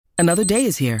Another day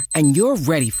is here, and you're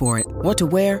ready for it. What to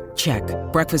wear? Check.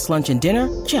 Breakfast, lunch, and dinner?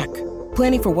 Check.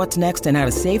 Planning for what's next and how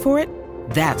to save for it?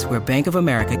 That's where Bank of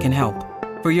America can help.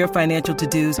 For your financial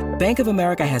to-dos, Bank of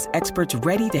America has experts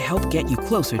ready to help get you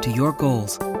closer to your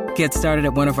goals. Get started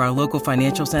at one of our local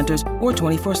financial centers or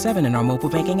 24/7 in our mobile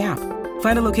banking app.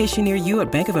 Find a location near you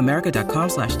at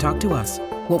bankofamerica.com/talktous.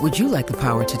 What would you like the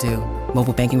power to do?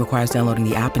 Mobile banking requires downloading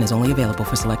the app and is only available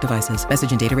for select devices.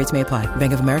 Message and data rates may apply.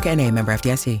 Bank of America N.A., member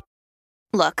FDIC.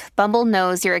 Look, Bumble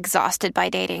knows you're exhausted by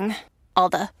dating. All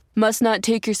the must not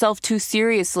take yourself too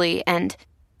seriously and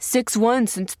 6'1"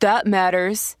 since that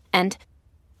matters. And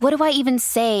what do I even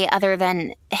say other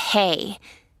than, hey?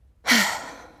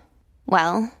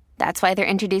 Well, that's why they're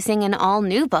introducing an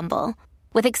all-new Bumble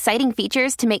with exciting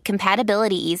features to make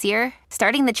compatibility easier,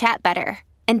 starting the chat better,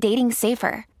 and dating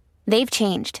safer. They've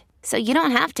changed, so you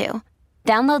don't have to.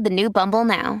 Download the new Bumble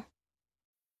now.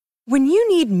 When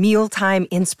you need mealtime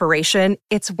inspiration,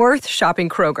 it's worth shopping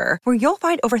Kroger, where you'll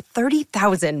find over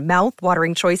 30,000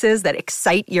 mouth-watering choices that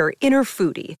excite your inner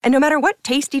foodie. And no matter what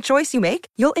tasty choice you make,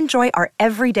 you'll enjoy our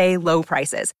everyday low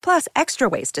prices, plus extra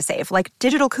ways to save, like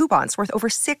digital coupons worth over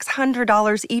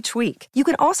 $600 each week. You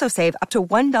can also save up to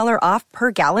 $1 off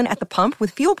per gallon at the pump with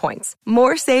fuel points.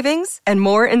 More savings and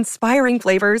more inspiring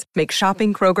flavors make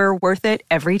shopping Kroger worth it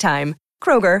every time.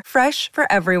 Kroger, fresh for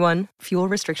everyone. Fuel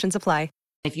restrictions apply.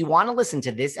 If you want to listen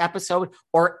to this episode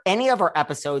or any of our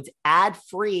episodes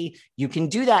ad-free, you can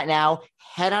do that now.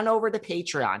 Head on over to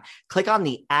Patreon. Click on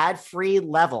the ad-free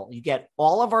level. You get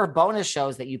all of our bonus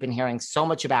shows that you've been hearing so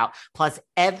much about. Plus,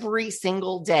 every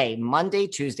single day, Monday,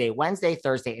 Tuesday, Wednesday,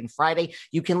 Thursday, and Friday,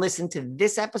 you can listen to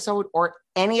this episode or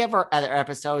any of our other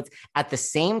episodes at the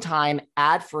same time,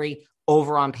 ad-free,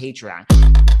 over on Patreon.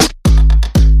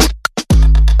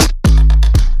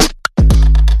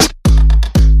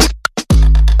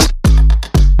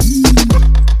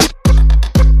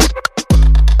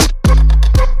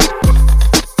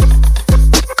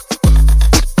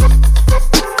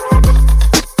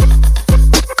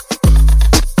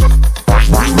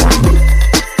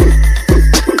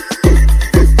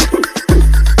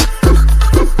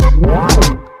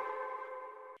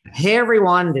 Hey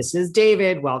everyone, this is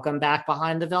David. Welcome back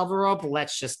behind the velvet rope.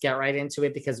 Let's just get right into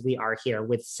it because we are here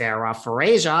with Sarah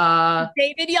Fraser.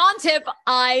 David Yontef.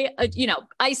 I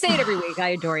say it every week. I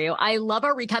adore you. I love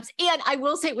our recaps. And I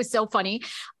will say it was so funny.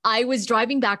 I was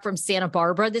driving back from Santa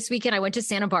Barbara this weekend. I went to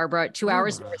Santa Barbara, 2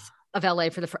 hours north of LA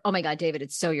for oh my God, David,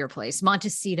 it's so your place.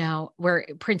 Montecito, where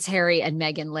Prince Harry and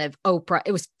Meghan live, Oprah.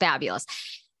 It was fabulous.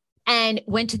 And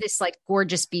went to this like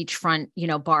gorgeous beachfront,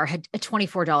 bar, had a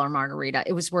 $24 margarita.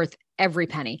 It was worth every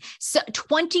penny. So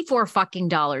 $24 fucking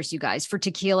dollars, you guys, for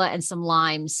tequila and some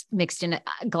limes mixed in a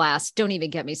glass. Don't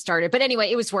even get me started. But anyway,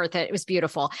 it was worth it. It was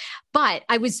beautiful. But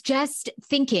I was just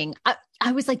thinking,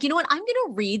 I was like, you know what? I'm going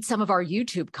to read some of our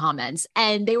YouTube comments,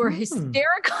 and they were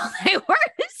hysterical. They were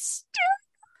hysterical.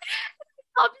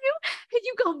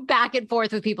 You go back and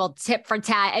forth with people tit for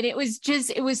tat. And it was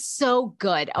so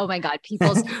good. Oh my God. You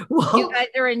guys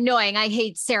are annoying. I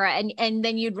hate Sarah. And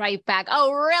then you'd write back,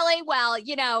 oh, really? Well,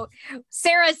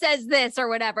 Sarah says this or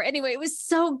whatever. Anyway, it was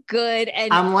so good.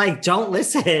 And I'm like, don't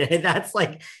listen. That's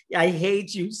like, I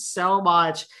hate you so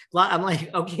much. I'm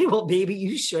like, okay, well, baby,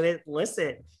 you shouldn't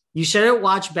listen. You shouldn't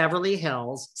watch Beverly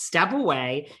Hills, step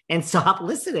away and stop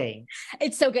listening.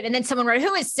 It's so good. And then someone wrote,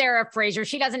 who is Sarah Fraser?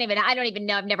 I don't even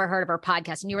know. I've never heard of her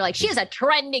podcast. And you were like, she has a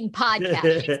trending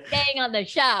podcast. She's staying on the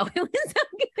show. It was so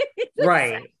good.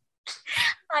 Right.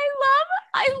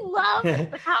 I love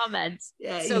the comments.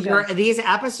 So these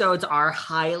episodes are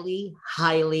highly,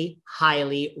 highly,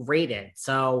 highly rated.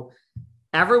 So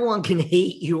everyone can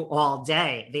hate you all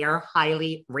day. They are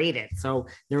highly rated. So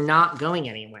they're not going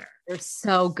anywhere. They're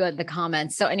so good, the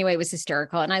comments. So anyway, it was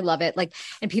hysterical. And I love it.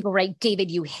 And people write,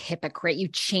 David, you hypocrite. You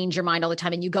change your mind all the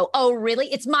time. And you go, oh, really?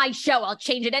 It's my show. I'll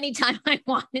change it anytime I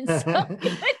want. It's so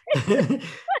good.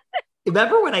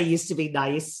 Remember when I used to be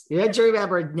nice? Do you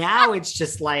remember? Now it's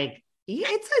just like,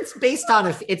 it's based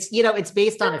on it's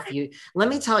based on a few. Let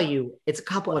me tell you, it's a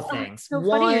couple of things. So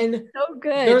One, so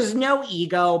good. There's no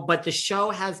ego, but the show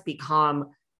has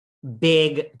become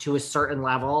big to a certain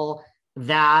level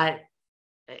that,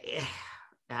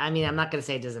 I mean, I'm not going to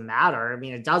say it doesn't matter. I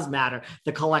mean, it does matter,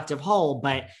 the collective whole,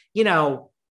 but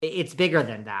it's bigger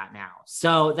than that now.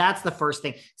 So that's the first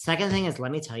thing. Second thing is, let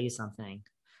me tell you something.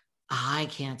 I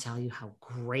can't tell you how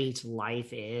great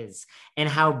life is and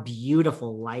how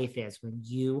beautiful life is when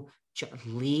you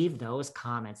leave those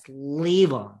comments, leave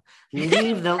them,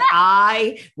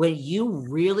 when you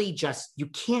really you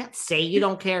can't say you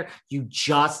don't care. You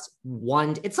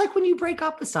it's like when you break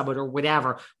up with someone or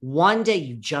whatever, one day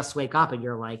you just wake up and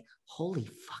you're like, holy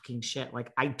fucking shit.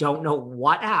 Like, I don't know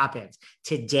what happened.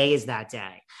 Today is that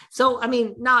day. So, I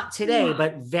mean, not today,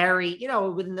 but very,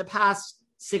 within the past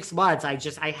 6 months,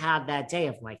 I had that day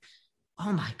of like,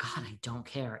 oh my God, I don't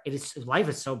care. Life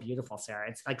is so beautiful, Sarah.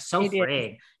 It's like so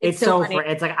freeing. It's so free.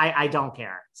 It's like, I don't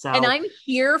care. So, and I'm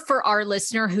here for our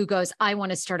listener who goes, I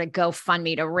want to start a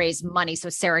GoFundMe to raise money so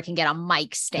Sarah can get a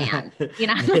mic stand.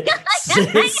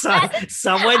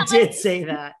 Someone did say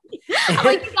that.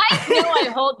 Like, you guys know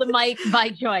I hold the mic by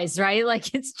choice, right?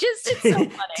 Like, it's so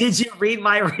funny. Did you read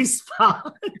my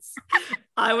response?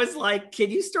 I was like,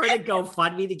 can you start a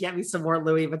GoFundMe to get me some more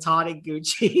Louis Vuitton and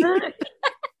Gucci?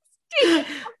 Dude,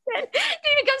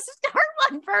 go start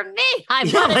one for me.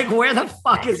 Like, where the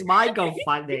fuck is my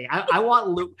GoFundMe? I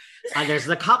want there's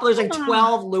like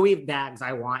 12 Louis bags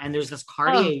I want, and there's this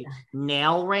Cartier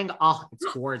nail ring. Oh, it's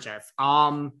gorgeous.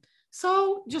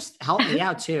 So just help me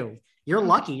out too. You're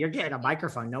lucky you're getting a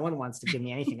microphone. No one wants to give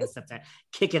me anything except a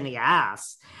kick in the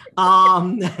ass.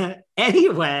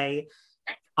 Anyway,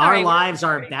 our lives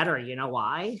are better. You know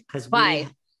why? Because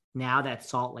now that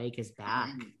Salt Lake is back.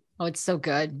 Oh, it's so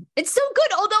good. It's so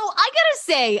good. Although I gotta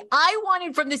say, I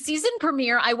wanted from the season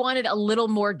premiere, I wanted a little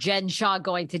more Jen Shah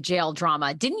going to jail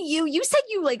drama. Didn't you? You said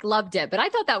you loved it, but I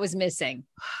thought that was missing.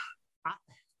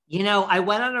 I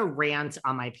went on a rant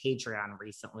on my Patreon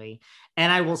recently,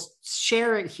 and I will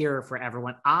share it here for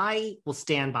everyone. I will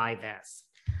stand by this.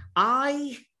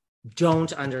 I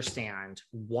don't understand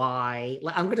why.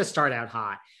 I'm going to start out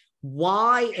hot.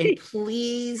 Why? And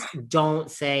please don't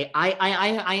say,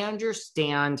 I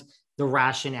understand the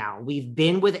rationale. We've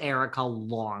been with Erica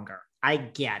longer. I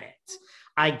get it.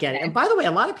 And by the way,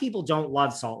 a lot of people don't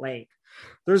love Salt Lake.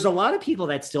 There's a lot of people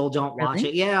that still don't watch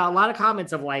it. Yeah, a lot of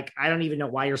comments of like, I don't even know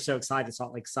why you're so excited.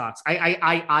 Salt Lake sucks.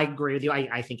 I agree with you.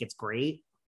 I think it's great.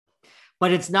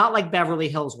 But it's not like Beverly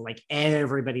Hills where like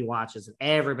everybody watches it.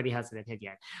 Everybody has an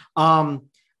opinion.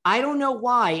 I don't know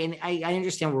why. And I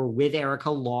understand we're with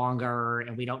Erica longer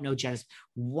and we don't know Janice.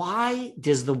 Why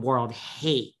does the world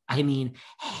hate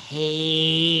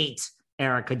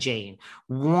Erica Jane?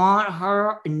 Want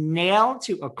her nailed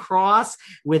to a cross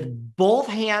with both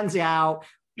hands out,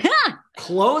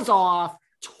 clothes off,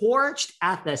 torched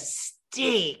at the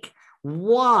stake.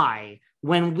 Why?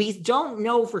 When we don't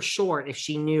know for sure if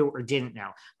she knew or didn't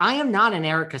know. I am not an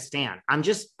Erica stan. I'm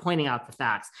just pointing out the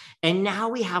facts. And now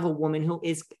we have a woman who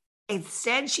it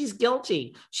said she's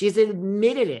guilty. She's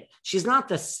admitted it. She's not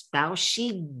the spouse.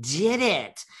 She did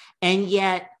it. And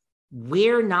yet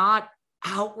we're not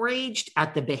outraged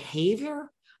at the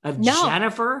behavior of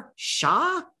Jennifer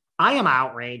Shah. I am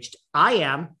outraged. I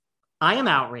am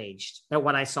outraged at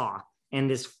what I saw in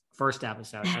this first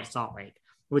episode of Salt Lake,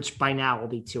 which by now will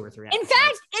be 2 or 3 episodes.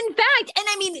 In fact, and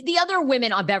I mean, the other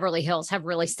women on Beverly Hills have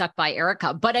really stuck by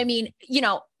Erica, but I mean,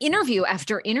 interview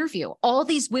after interview, all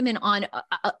these women on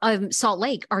Salt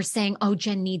Lake are saying, oh,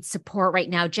 Jen needs support right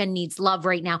now. Jen needs love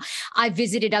right now. I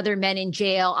visited other men in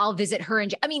jail. I'll visit her in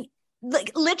jail. I mean,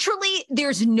 like literally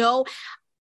there's no,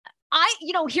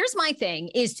 here's my thing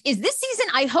is this season,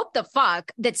 I hope the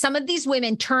fuck that some of these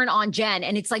women turn on Jen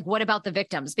and it's like, what about the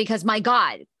victims? Because my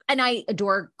God, and I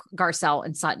adore Garcelle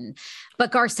and Sutton,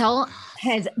 but Garcelle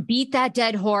has beat that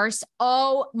dead horse.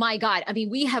 Oh my God. I mean,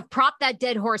 we have propped that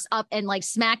dead horse up and like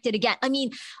smacked it again. I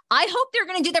mean, I hope they're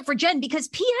going to do that for Jen because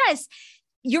P.S.,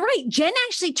 you're right. Jen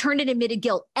actually turned and admitted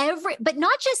guilt. But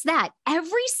not just that,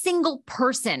 every single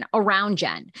person around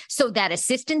Jen. So that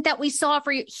assistant that we saw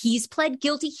for you, he's pled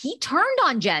guilty. He turned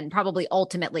on Jen probably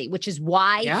ultimately, which is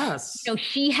why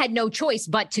she had no choice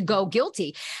but to go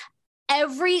guilty.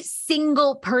 Every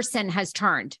single person has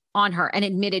turned on her and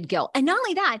admitted guilt. And not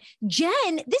only that,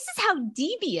 Jen, this is how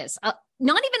devious,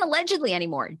 not even allegedly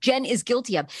anymore, Jen is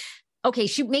guilty of. Okay,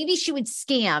 maybe she would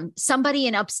scam somebody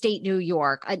in upstate New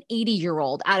York, an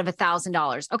 80-year-old out of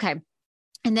 $1,000. Okay.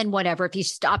 And then whatever, if he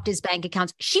stopped his bank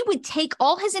accounts, she would take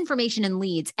all his information and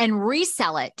leads and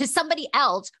resell it to somebody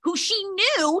else who she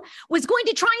knew was going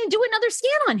to try and do another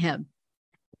scam on him.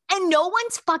 And no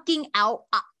one's fucking out.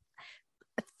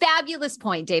 Fabulous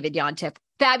point, David Yontef.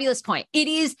 Fabulous point. It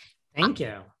is. Thank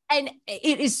you. And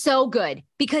it is so good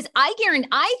because I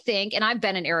think, and I've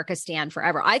been an Erica stan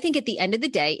forever. I think at the end of the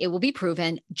day, it will be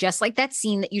proven, just like that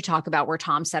scene that you talk about where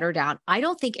Tom set her down. I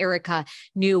don't think Erica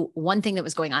knew one thing that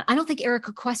was going on. I don't think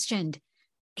Erica questioned.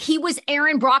 He was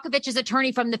Aaron Brockovich's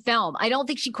attorney from the film. I don't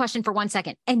think she questioned for 1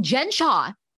 second. And Jen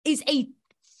Shah is a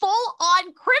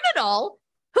full-on criminal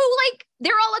who, like,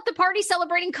 they're all at the party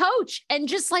celebrating Coach and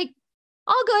just like,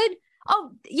 all good.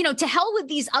 Oh, to hell with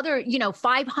these other,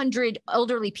 500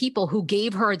 elderly people who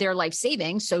gave her their life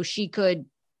savings so she could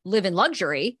live in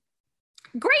luxury.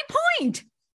 Great point.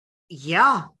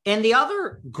 Yeah. And the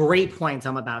other great point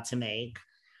I'm about to make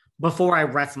before I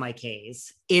rest my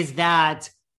case is that,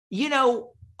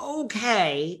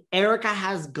 okay, Erica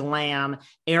has glam.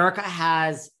 Erica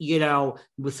has,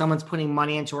 with someone's putting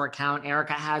money into her account.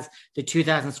 Erica has the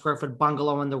 2,000 square foot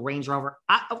bungalow and the Range Rover.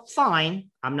 Fine.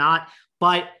 I'm not.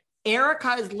 But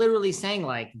Erica is literally saying,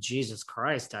 like, Jesus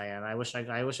Christ, Diane, I wish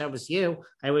I was you.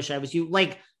 I wish I was you.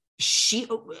 Like,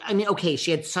 okay,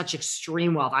 she had such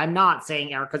extreme wealth. I'm not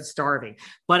saying Erica's starving,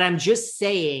 but I'm just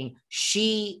saying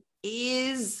she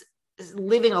is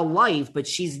living a life, but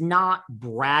she's not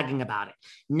bragging about it.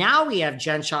 Now we have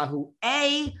Jen Shah, who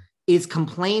is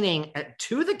complaining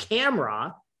to the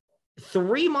camera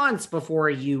 3 months before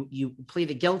you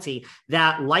pleaded guilty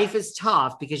that life is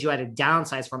tough because you had to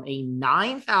downsize from a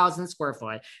 9,000 square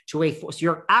foot to so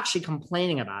you're actually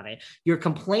complaining about it. You're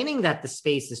complaining that the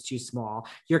space is too small.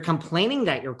 You're complaining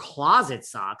that your closet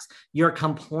sucks. You're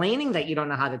complaining that you don't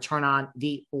know how to turn on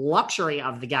the luxury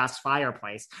of the gas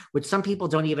fireplace, which some people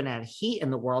don't even have heat in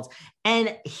the world.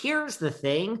 And here's the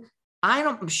thing.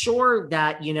 I'm sure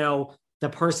that, the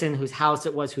person whose house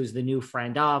it was, who's the new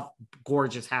friend of,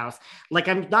 gorgeous house. Like,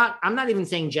 I'm not even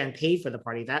saying Jen paid for the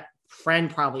party. That friend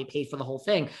probably paid for the whole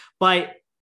thing, but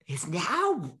is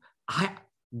now,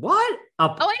 what? I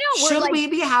know. Should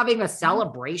we be having a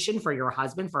celebration for your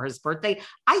husband for his birthday?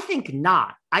 I think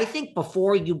not. I think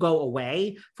before you go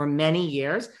away for many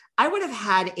years, I would have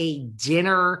had a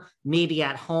dinner, maybe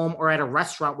at home or at a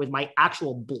restaurant with my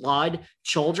actual blood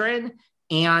children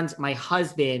and my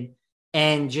husband,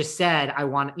 and just said, I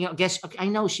want, I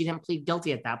know she didn't plead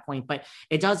guilty at that point, but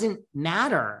it doesn't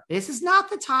matter. This is not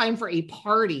the time for a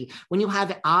party. When you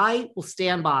have, I will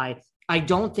stand by. I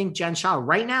don't think Jen Shah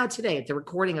right now, today, at the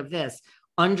recording of this,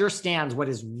 understands what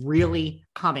is really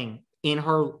coming in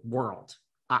her world.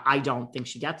 I don't think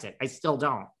she gets it. I still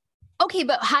don't. Okay,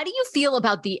 but how do you feel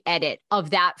about the edit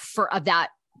of that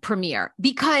premiere?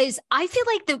 Because I feel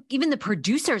like even the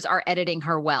producers are editing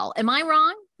her well. Am I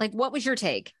wrong? Like, what was your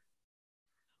take?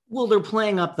 Well, they're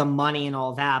playing up the money and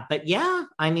all that. But yeah,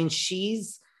 I mean,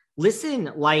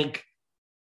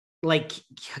 like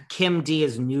Kim D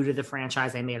is new to the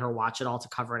franchise. I made her watch it all to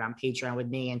cover it on Patreon with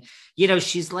me. And,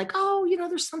 she's like, oh,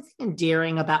 there's something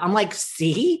endearing about, I'm like,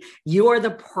 see, you are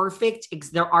the perfect,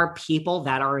 there are people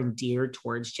that are endeared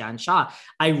towards Jen Shah.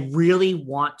 I really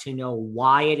want to know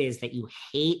why it is that you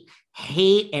hate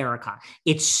Erica.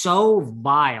 It's so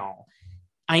vile.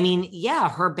 I mean, yeah,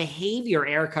 her behavior,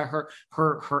 Erica,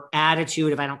 her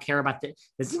attitude, if I don't care about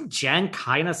isn't Jen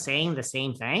kind of saying the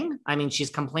same thing? I mean, she's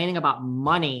complaining about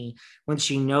money when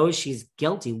she knows she's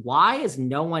guilty. Why is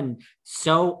no one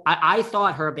I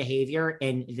thought her behavior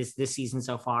in this season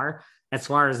so far, as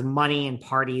far as money and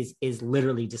parties, is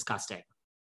literally disgusting.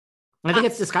 I think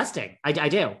it's disgusting. I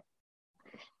do.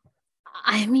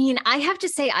 I mean, I have to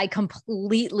say, I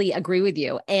completely agree with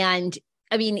you. And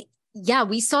I mean, yeah,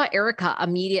 we saw Erica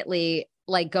immediately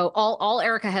go, all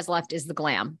Erica has left is the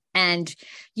glam. And,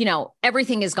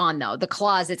 everything is gone though. The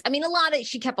closets. I mean,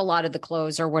 she kept a lot of the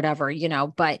clothes or whatever,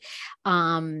 but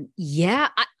yeah,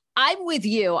 I'm with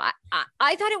you.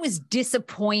 I thought it was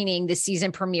disappointing, the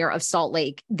season premiere of Salt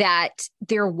Lake, that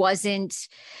there wasn't,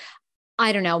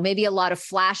 I don't know, maybe a lot of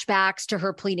flashbacks to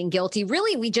her pleading guilty.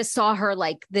 Really, we just saw her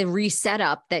like the reset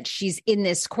up that she's in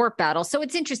this court battle. So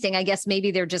it's interesting. I guess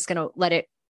maybe they're just going to let it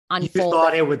unfold. You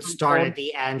thought it would start at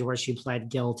the end where she pled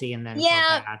guilty and then they've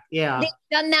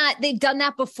done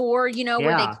that before, where they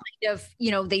kind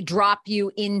of, they drop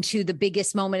you into the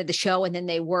biggest moment of the show and then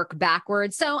they work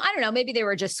backwards. So I don't know, maybe they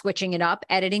were just switching it up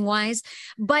editing wise,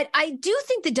 but I do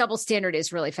think the double standard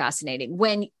is really fascinating.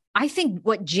 When I think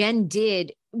what Jen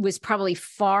did was probably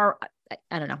far,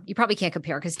 I don't know, you probably can't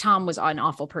compare because Tom was an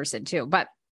awful person too, but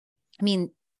I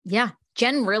mean, yeah,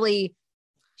 Jen really,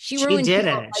 She did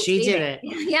it. She did it.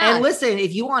 Yeah. And listen,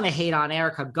 if you want to hate on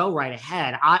Erica, go right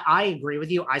ahead. I agree with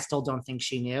you. I still don't think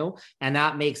she knew. And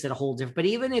that makes it a whole different. But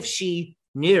even if she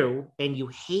knew and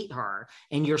you hate her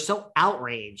and you're so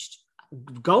outraged,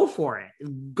 go for it.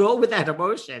 Go with that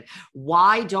emotion.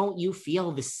 Why don't you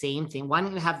feel the same thing? Why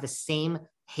don't you have the same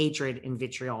hatred and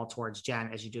vitriol towards Jen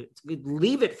as you do?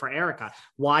 Leave it for Erica.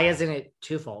 Why isn't it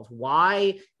twofold?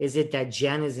 Why is it that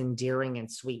Jen is endearing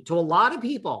and sweet to a lot of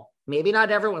people? Maybe not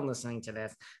everyone listening to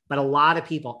this, but a lot of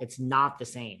people, it's not the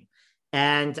same.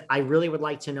 And I really would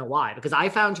like to know why, because I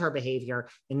found her behavior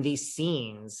in these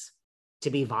scenes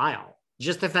to be vile.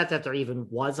 Just the fact that there even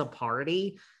was a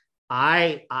party.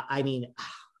 I mean,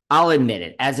 I'll admit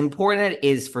it, as important it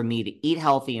is for me to eat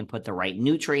healthy and put the right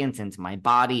nutrients into my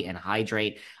body and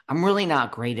hydrate, I'm really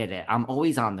not great at it. I'm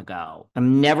always on the go.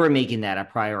 I'm never making that a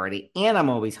priority, and I'm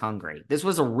always hungry. This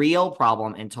was a real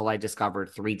problem until I discovered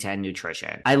 310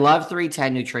 Nutrition. I love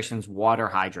 310 Nutrition's water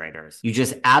hydrators. You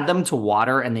just add them to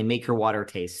water and they make your water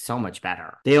taste so much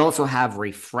better. They also have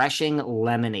refreshing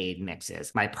lemonade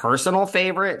mixes. My personal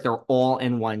favorite, they're all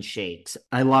in one shakes.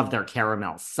 I love their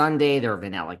caramel sundae, their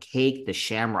vanilla cake, the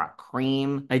shamrock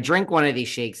cream. I drink one of these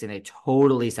shakes and it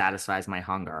totally satisfies my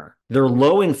hunger. They're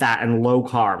low in fat and low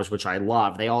carbs, which I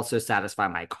love. They also satisfy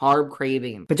my carb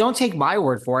craving. But don't take my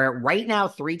word for it. Right now,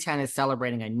 310 is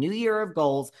celebrating a new year of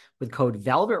goals with code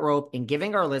Velvet Rope and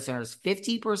giving our listeners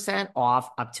 50% off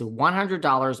up to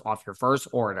 $100 off your first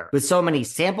order. With so many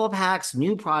sample packs,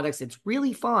 new products, it's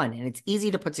really fun and it's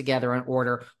easy to put together an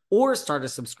order or start a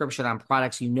subscription on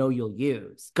products you know you'll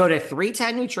use. Go to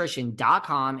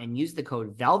 310nutrition.com and use the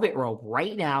code Velvet Rope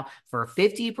right now for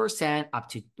 50% up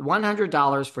to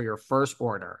 $100 for your first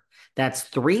order. That's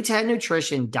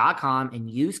 310nutrition.com and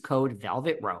use code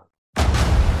Velvet Rope.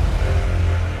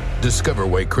 Discover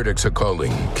why critics are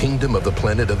calling Kingdom of the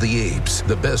Planet of the Apes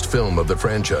the best film of the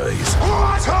franchise.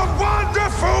 What a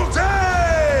wonderful day!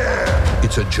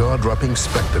 It's a jaw-dropping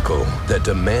spectacle that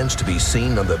demands to be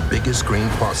seen on the biggest screen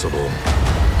possible.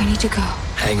 We need to go.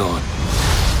 Hang on.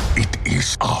 It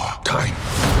is our time.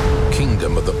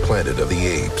 Kingdom of the Planet of the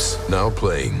Apes. Now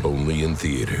playing only in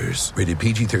theaters. Rated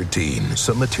PG-13.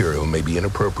 Some material may be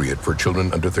inappropriate for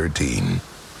children under 13.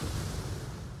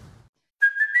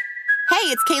 Hey,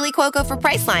 it's Kaylee Cuoco for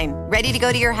Priceline. Ready to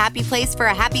go to your happy place for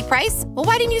a happy price? Well,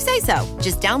 why didn't you say so?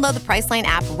 Just download the Priceline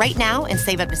app right now and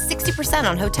save up to 60%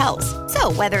 on hotels.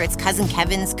 So whether it's Cousin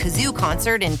Kevin's Kazoo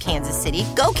Concert in Kansas City,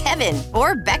 go Kevin,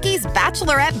 or Becky's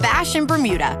Bachelorette Bash in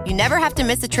Bermuda, you never have to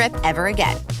miss a trip ever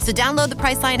again. So download the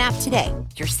Priceline app today.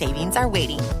 Your savings are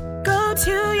waiting. Go to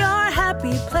your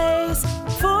happy place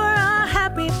for a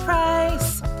happy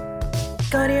price.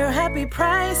 Go to your happy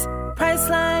price,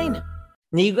 Priceline.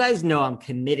 Now, you guys know I'm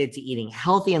committed to eating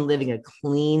healthy and living a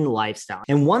clean lifestyle.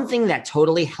 And one thing that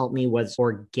totally helped me was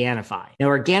Organifi. Now,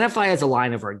 Organifi is a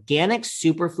line of organic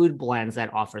superfood blends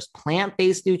that offers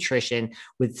plant-based nutrition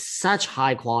with such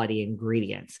high quality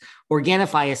ingredients.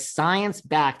 Organifi is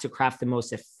science-backed to craft the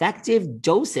most effective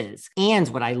doses. And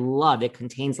what I love, it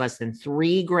contains less than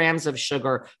 3 grams of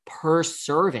sugar per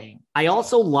serving. I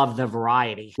also love the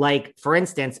variety. Like, for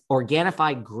instance,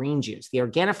 Organifi green juice. The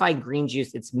Organifi green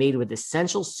juice, it's made with essential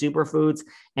superfoods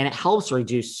and it helps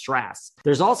reduce stress.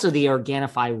 There's also the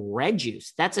Organifi red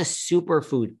juice. That's a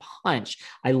superfood punch.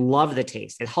 I love the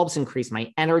taste. It helps increase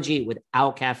my energy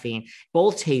without caffeine.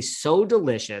 Both taste so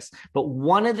delicious. But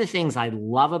one of the things I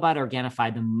love about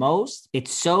Organifi the most,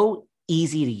 it's so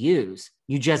easy to use.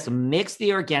 You just mix the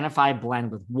Organifi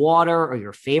blend with water or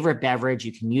your favorite beverage.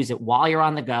 You can use it while you're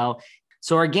on the go.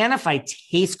 So Organifi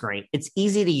tastes great. It's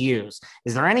easy to use.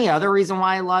 Is there any other reason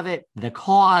why I love it? The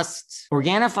cost.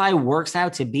 Organifi works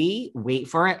out to be, wait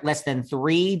for it, less than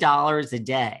 $3 a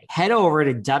day. Head over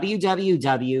to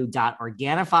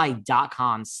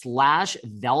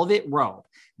www.organifi.com/velvet rope.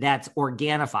 That's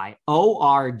Organifi,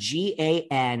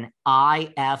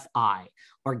 ORGANIFI.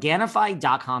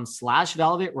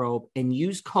 Organifi.com/velvet rope and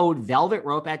use code velvet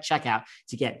rope at checkout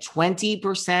to get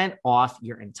 20% off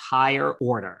your entire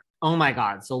order. Oh my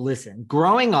God. So listen,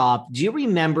 growing up, do you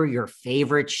remember your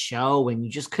favorite show when you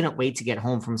just couldn't wait to get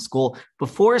home from school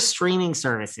before streaming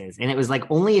services? And it was like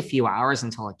only a few hours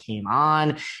until it came on.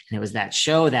 And it was that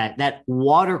show, that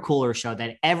water cooler show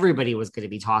that everybody was going to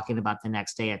be talking about the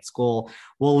next day at school.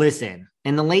 Well, listen,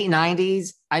 in the late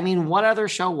 90s, I mean, what other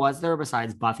show was there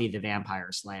besides Buffy the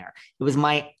Vampire Slayer? It was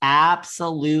my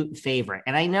absolute favorite.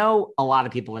 And I know a lot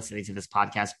of people listening to this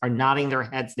podcast are nodding their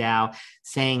heads now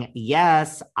saying,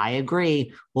 yes, I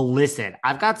agree. Well, listen,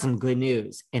 I've got some good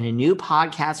news. In a new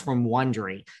podcast from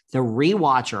Wondery, The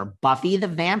Rewatcher, Buffy the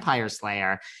Vampire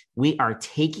Slayer, we are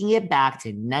taking it back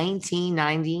to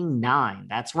 1999.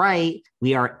 That's right.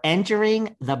 We are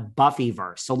entering the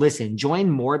Buffyverse. So listen, join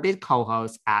Morbid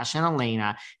co-hosts Ash and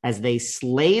Elena as they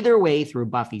slay their way through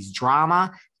Buffy's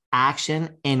drama,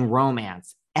 action, and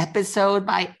romance, episode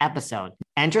by episode.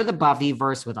 Enter the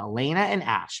Buffyverse with Elena and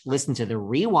Ash. Listen to The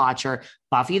Rewatcher,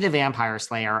 Buffy the Vampire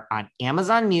Slayer on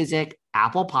Amazon Music,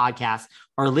 Apple Podcasts,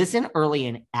 or listen early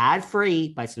and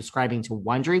ad-free by subscribing to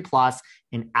Wondery Plus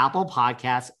in Apple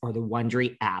Podcasts or the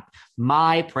Wondery app.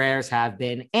 My prayers have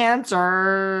been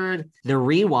answered. The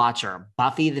Rewatcher,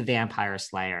 Buffy the Vampire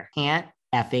Slayer. Can't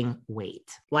effing wait.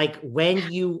 Like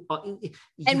when you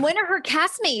and when are her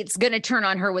castmates going to turn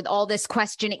on her with all this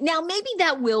questioning? Now, maybe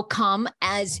that will come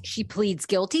as she pleads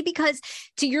guilty, because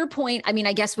to your point, I mean,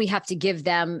 I guess we have to give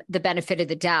them the benefit of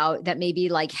the doubt that maybe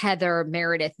like Heather,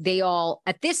 Meredith, they all,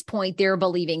 at this point, they're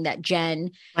believing that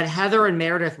Jen. But Heather and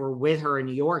Meredith were with her in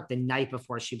New York the night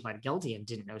before she pled guilty and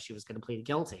didn't know she was going to plead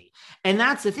guilty. And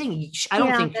that's the thing.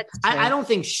 I don't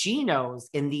think she knows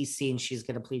in these scenes she's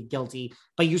going to plead guilty,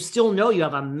 but you still know you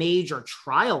have a major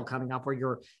trial coming up where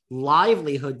your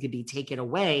livelihood could be taken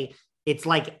away. It's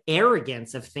like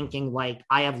arrogance of thinking like,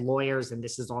 I have lawyers and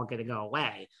this is all going to go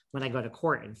away when I go to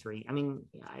court in 3. I mean,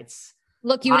 it's.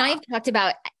 Look, you and I have talked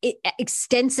about it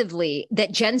extensively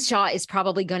that Jen Shah is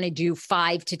probably going to do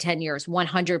 5 to 10 years,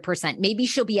 100%. Maybe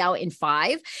she'll be out in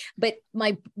 5, but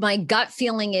my gut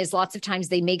feeling is lots of times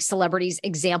they make celebrities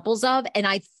examples of, and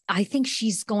I think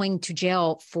she's going to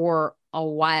jail for a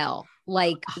while,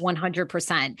 like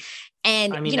 100%.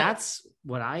 And I mean, that's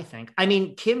what I think. I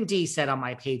mean, Kim D said on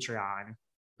my Patreon,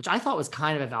 which I thought was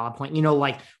kind of a valid point, you know,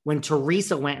 like when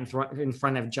Teresa went in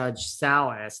front of Judge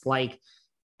Salas, like,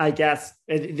 I guess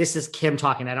this is Kim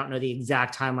talking. I don't know the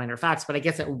exact timeline or facts, but I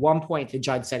guess at one point the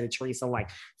judge said to Teresa, like,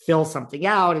 fill something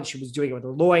out, and she was doing it with her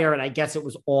lawyer. And I guess it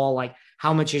was all like,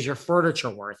 how much is your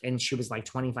furniture worth? And she was like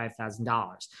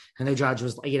 $25,000. And the judge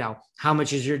was like, you know, how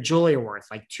much is your jewelry worth?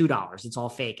 Like $2. It's all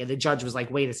fake. And the judge was like,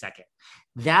 wait a second,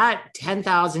 that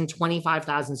 10,000,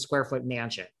 25,000 square foot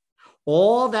mansion,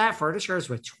 all that furniture is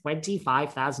worth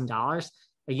 $25,000.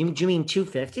 Do you mean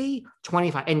 250,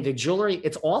 25? And the jewelry,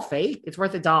 it's all fake. It's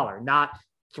worth $1, not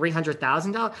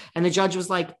 $300,000. And the judge was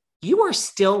like, you are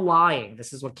still lying.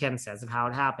 This is what Kim says of how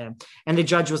it happened. And the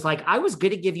judge was like, I was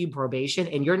going to give you probation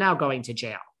and you're now going to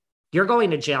jail. You're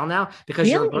going to jail now because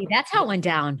that's how it went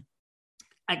down.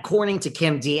 According to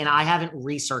Kim D, and I haven't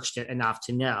researched it enough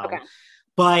to know. Okay.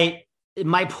 But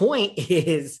my point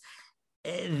is,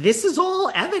 this is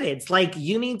all evidence. Like,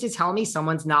 you mean to tell me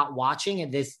someone's not watching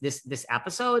this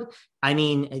episode? I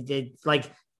mean,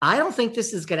 I don't think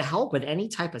this is going to help with any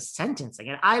type of sentencing.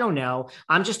 And I don't know.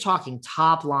 I'm just talking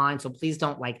top line. So please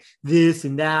don't like this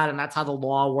and that. And that's how the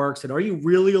law works. And are you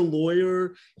really a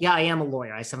lawyer? Yeah, I am a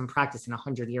lawyer. I haven't practiced in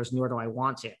 100 years, nor do I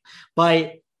want to.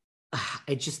 But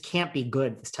it just can't be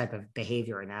good, this type of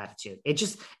behavior and attitude.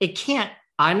 It can't.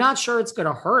 I'm not sure it's going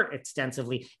to hurt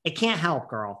extensively. It can't help,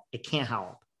 girl. It can't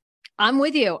help. I'm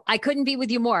with you. I couldn't be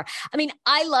with you more. I mean,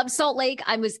 I love Salt Lake.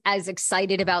 I was as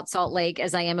excited about Salt Lake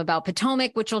as I am about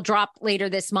Potomac, which will drop later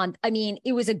this month. I mean,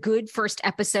 it was a good first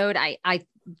episode. I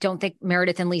don't think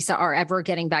Meredith and Lisa are ever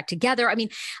getting back together. I mean,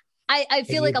 I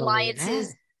feel like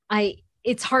alliances,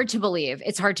 it's hard to believe.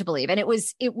 It's hard to believe. And it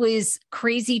was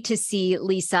crazy to see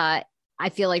Lisa, I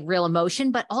feel like, real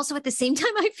emotion, but also at the same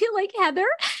time, I feel like Heather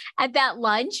at that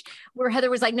lunch where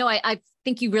Heather was like, no, I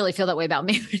think you really feel that way about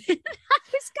Meredith.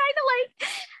 I was kind of like,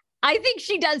 I think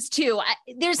she does too.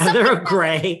 There's Heather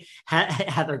Gray.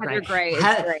 Heather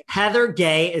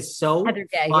Gay is so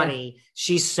funny. Yeah.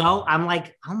 She's so, I'm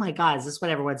like, oh my God, is this what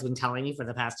everyone's been telling me for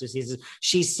the past 2 seasons?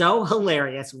 She's so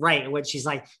hilarious, right? When she's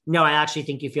like, no, I actually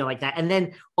think you feel like that. And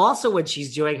then also when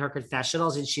she's doing her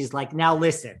confessionals and she's like, now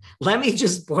listen, let me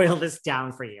just boil this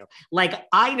down for you. Like,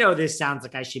 I know this sounds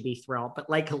like I should be thrilled, but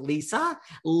like Lisa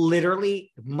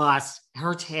literally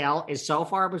her tail is so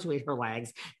far between her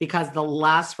legs because the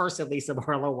last person Lisa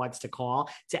Barlow wants to call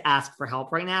to ask for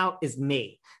help right now is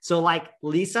me. So like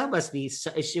Lisa must be,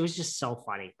 she was just so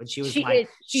funny, but she was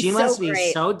she must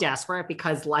be so desperate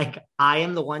because like I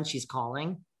am the one she's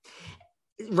calling.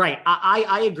 Right.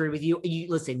 I agree with you.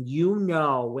 Listen, you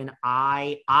know, when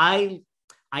I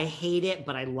hate it,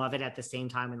 but I love it at the same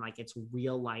time. And like, it's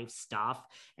real life stuff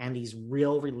and these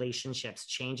real relationships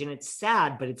change. And it's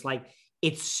sad, but it's like,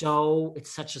 it's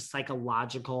such a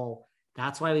psychological,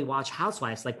 that's why we watch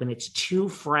Housewives. Like when it's 2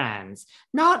 friends,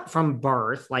 not from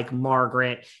birth, like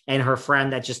Margaret and her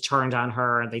friend that just turned on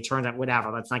her and they turned on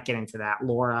whatever. Let's not get into that,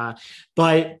 Laura,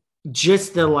 but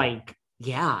just the like,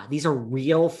 yeah, these are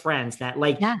real friends that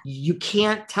you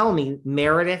can't tell me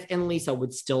Meredith and Lisa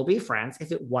would still be friends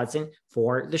if it wasn't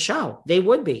for the show. They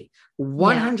would be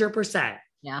 100%.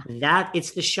 Yeah. That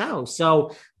it's the show.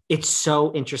 So it's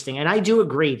so interesting. And I do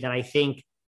agree that I think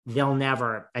they'll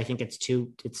never, I think it's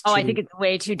too. I think it's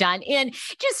way too done. And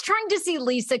just trying to see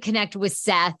Lisa connect with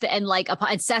Seth and like,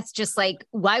 and Seth's just like,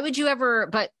 why would you ever,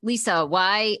 but Lisa,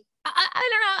 why? I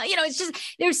don't know. You know, it's just,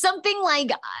 there's something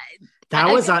like. That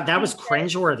was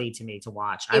cringeworthy to me to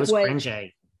watch. I was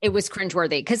cringing. It was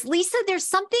cringeworthy because Lisa, there's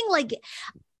something like,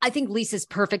 I think Lisa's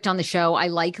perfect on the show. I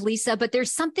like Lisa, but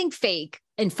there's something fake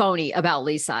and phony about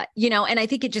Lisa, and I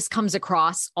think it just comes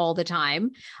across all the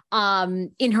time.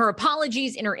 In her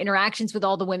apologies, in her interactions with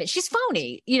all the women, she's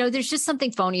phony. There's just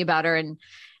something phony about her,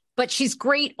 but she's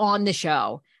great on the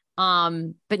show.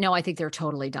 But no, I think they're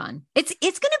totally done. It's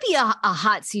going to be a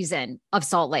hot season of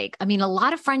Salt Lake. I mean, a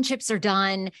lot of friendships are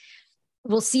done.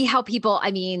 We'll see how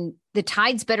the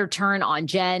tides better turn on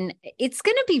Jen. It's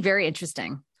going to be very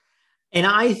interesting. And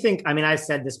I think, I've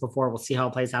said this before, we'll see how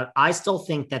it plays out. I still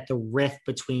think that the rift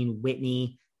between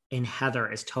Whitney and Heather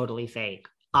is totally fake.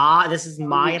 This is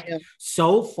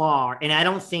so far, and I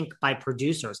don't think by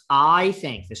producers. I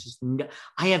think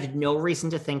I have no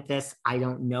reason to think this. I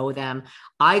don't know them.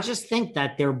 I just think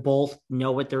that they're both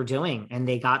know what they're doing, and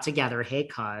they got together. Hey,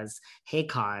 cuz,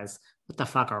 what the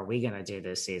fuck are we going to do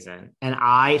this season? And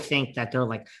I think that they're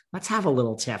like, let's have a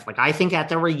little tiff. Like, I think at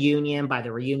the reunion, by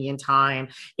the reunion time,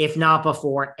 if not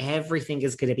before, everything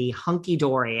is going to be hunky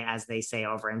dory, as they say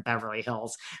over in Beverly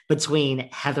Hills, between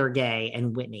Heather Gay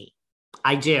and Whitney.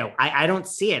 I do. I don't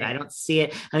see it. I don't see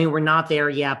it. We're not there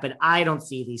yet, but I don't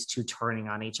see these two turning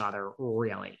on each other,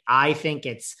 really. I think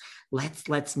it's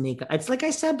let's make it's like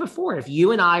I said before. If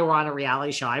you and I were on a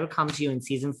reality show, I would come to you in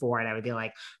season 4 and I would be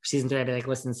like, season 3, I'd be like,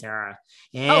 listen, Sarah,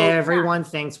 everyone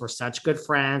thinks we're such good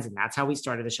friends. And that's how we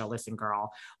started the show. Listen,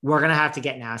 girl, we're going to have to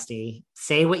get nasty.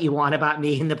 Say what you want about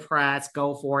me in the press.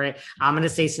 Go for it. I'm going to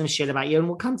say some shit about you and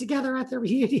we'll come together at the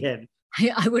reunion.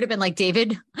 I would have been like,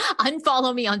 David,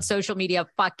 unfollow me on social media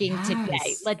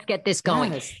today. Let's get this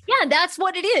going. Yes. Yeah, that's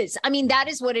what it is. That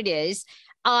is what it is.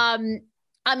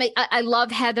 I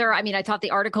love Heather. I thought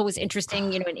the article was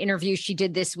interesting, an interview she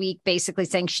did this week, basically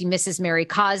saying she misses Mary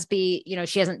Cosby.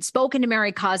 She hasn't spoken to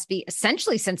Mary Cosby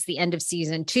essentially since the end of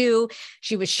season 2.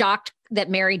 She was shocked that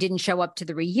Mary didn't show up to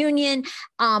the reunion.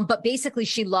 But basically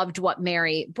she loved what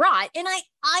Mary brought. And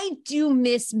I do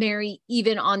miss Mary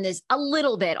even on this a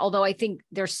little bit, although I think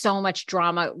there's so much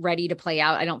drama ready to play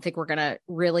out. I don't think we're going to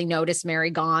really notice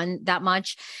Mary gone that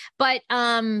much, but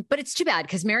it's too bad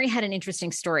because Mary had an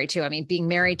interesting story too. Being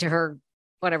married to her,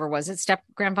 whatever was it, step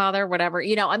grandfather, whatever,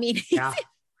 yeah.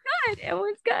 Good. It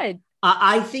was good.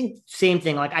 I think same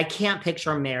thing. Like, I can't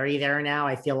picture Mary there now.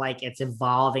 I feel like it's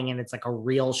evolving and it's like a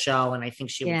real show. And I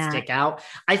think she would stick out.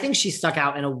 I think she stuck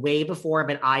out in a way before,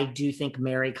 but I do think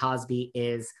Mary Cosby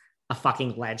is a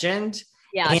fucking legend.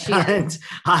 Yeah. And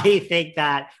I think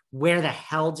that where the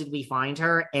hell did we find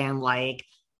her? And like,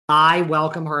 I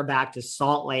welcome her back to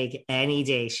Salt Lake any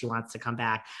day she wants to come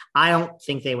back. I don't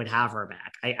think they would have her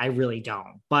back. I really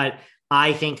don't. But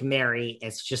I think Mary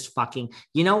is just fucking,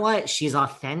 you know what? She's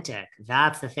authentic.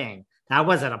 That's the thing. That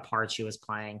wasn't a part she was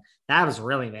playing. That was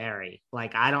really Mary.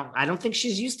 Like, I don't think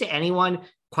she's used to anyone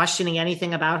questioning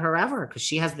anything about her ever because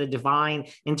she has the divine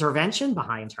intervention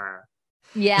behind her.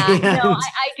 Yeah, no,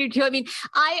 I do too.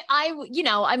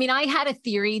 I had a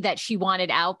theory that she wanted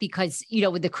out because,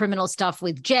 with the criminal stuff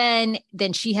with Jen,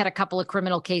 then she had a couple of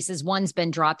criminal cases. One's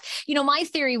been dropped. My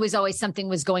theory was always something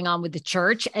was going on with the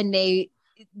church and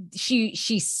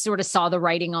she sort of saw the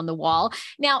writing on the wall.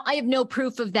 Now, I have no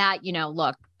proof of that.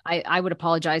 Look, I would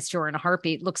apologize to her in a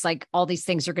heartbeat. Looks like all these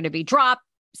things are going to be dropped.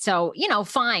 So,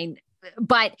 fine.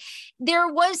 But there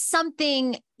was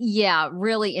something,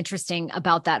 really interesting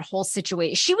about that whole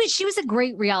situation. She was a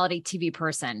great reality TV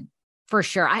person for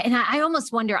sure. I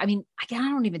almost wonder, I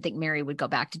don't even think Mary would go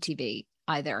back to TV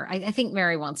either. I think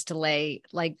Mary wants to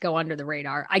go under the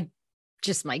radar.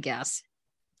 Just my guess.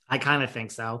 I kind of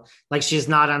think so. Like, she's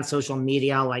not on social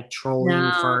media, like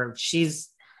trolling she's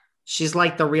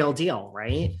like the real deal,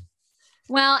 right?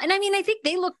 Well, and I think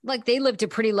they look like they lived a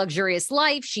pretty luxurious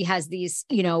life. She has these,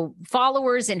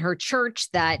 followers in her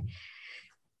church that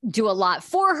do a lot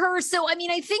for her. So,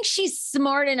 I think she's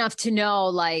smart enough to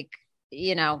know,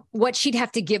 what she'd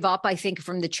have to give up, I think,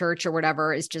 from the church or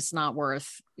whatever is just not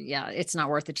worth. Yeah, it's not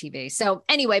worth the TV. So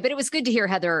anyway, but it was good to hear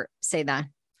Heather say that.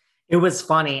 It was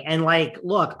funny. And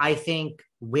look, I think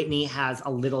Whitney has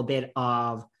a little bit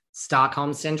of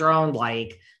Stockholm syndrome.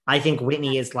 I think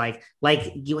Whitney is like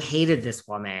you hated this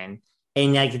woman.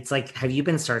 And it's like, have you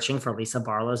been searching for Lisa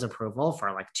Barlow's approval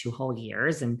for 2 whole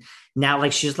years? And now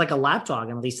she's like a lapdog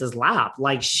in Lisa's lap.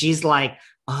 She's like,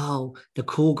 oh, the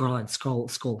cool girl in school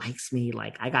likes me.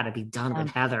 I got to be done with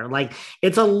Heather.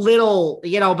 It's a little,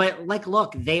 but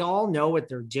look, they all know what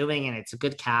they're doing and it's a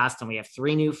good cast. And we have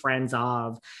 3 new friends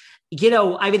of.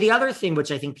 I mean, the other thing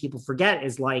which I think people forget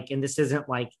is like, and this isn't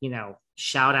like,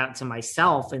 shout out to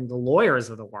myself and the lawyers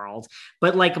of the world,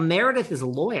 but like Meredith is a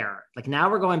lawyer. Like now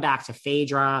we're going back to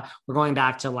Phaedra. We're going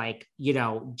back to like,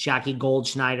 Jackie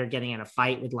Goldschneider getting in a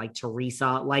fight with like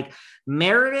Teresa. Like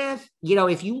Meredith,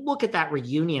 if you look at that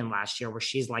reunion last year where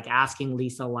she's like asking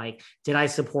Lisa, like, did I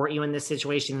support you in this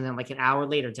situation? And then like an hour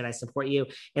later, did I support you?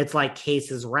 It's like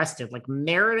cases rested. Like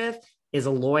Meredith is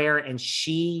a lawyer and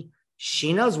she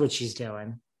knows what she's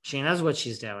doing. She knows what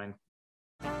she's doing.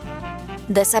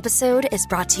 This episode is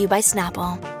brought to you by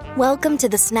Snapple. Welcome to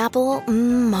the Snapple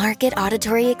Market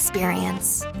Auditory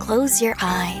Experience. Close your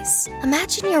eyes.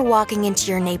 Imagine you're walking into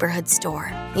your neighborhood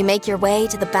store. You make your way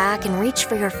to the back and reach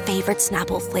for your favorite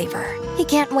Snapple flavor. You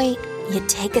can't wait. You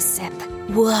take a sip.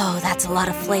 Whoa, that's a lot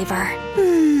of flavor.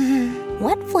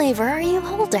 What flavor are you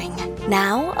holding?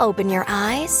 Now open your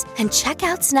eyes and check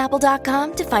out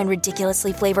Snapple.com to find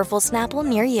ridiculously flavorful Snapple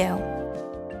near you.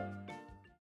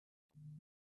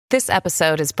 This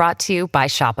episode is brought to you by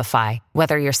Shopify.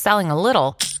 Whether you're selling a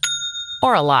little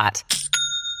or a lot,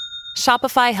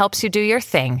 Shopify helps you do your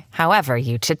thing, however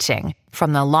you cha-ching.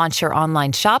 From the launch your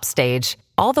online shop stage,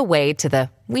 all the way to the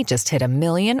we just hit 1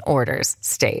 million orders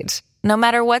stage. No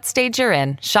matter what stage you're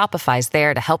in, Shopify's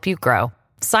there to help you grow.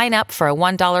 Sign up for a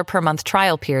 $1 per month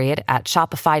trial period at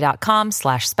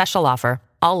shopify.com/special offer,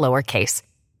 all lowercase.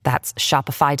 That's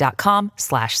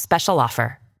shopify.com/special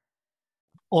offer.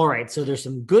 All right, so there's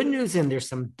some good news and there's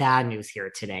some bad news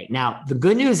here today. Now, the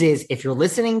good news is if you're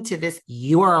listening to this,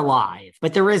 you are alive,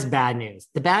 but there is bad news.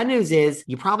 The bad news is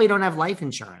you probably don't have life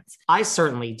insurance. I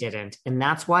certainly didn't, and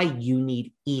that's why you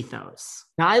need Ethos.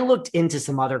 Now, I looked into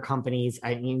some other companies,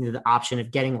 the option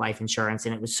of getting life insurance,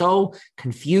 and it was so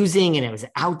confusing and it was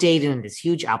outdated and this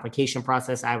huge application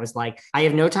process. I was like, I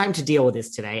have no time to deal with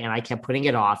this today. And I kept putting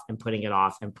it off and putting it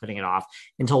off and putting it off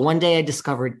until one day I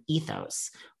discovered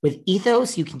Ethos. With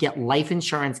Ethos, you can get life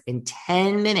insurance in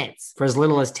 10 minutes for as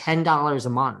little as $10 a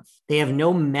month. They have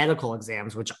no medical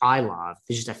exams, which I love.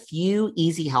 There's just a few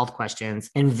easy health questions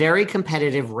and very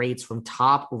competitive rates from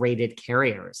top-rated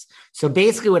carriers. So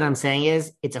basically what I'm saying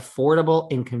is it's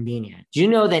affordable and convenient. Do you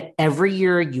know that every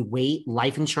year you wait,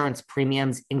 life insurance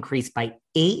premiums increase by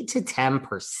 8 to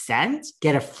 10%?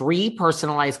 Get a free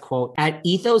personalized quote at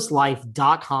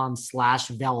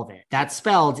ethoslife.com/velvet. That's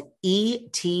spelled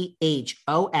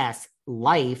ETHOS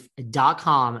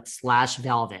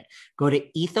life.com/velvet. Go to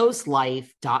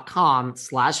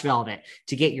ethoslife.com/velvet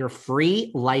to get your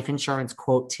free life insurance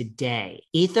quote today.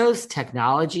 Ethos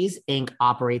Technologies, Inc.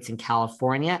 operates in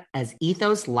California as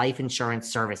Ethos Life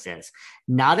Insurance Services.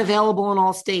 Not available in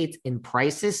all states, and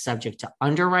prices subject to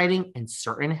underwriting and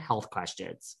certain health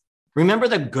questions. Remember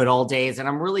the good old days? And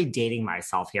I'm really dating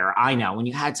myself here. I know when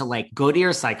you had to like go to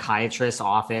your psychiatrist's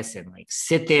office and like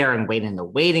sit there and wait in the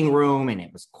waiting room and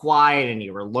it was quiet and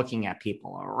you were looking at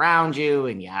people around you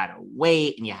and you had to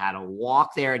wait and you had to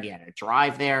walk there and you had to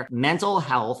drive there. Mental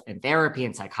health and therapy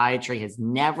and psychiatry has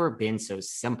never been so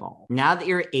simple. Now that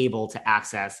you're able to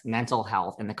access mental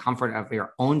health in the comfort of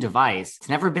your own device, it's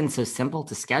never been so simple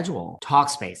to schedule.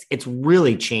 Talkspace, it's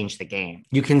really changed the game.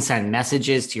 You can send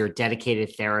messages to your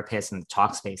dedicated therapist in the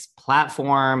Talkspace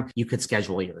platform. You could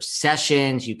schedule your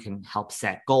sessions. You can help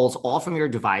set goals all from your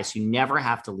device. You never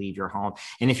have to leave your home.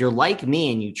 And if you're like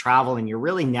me and you travel and you're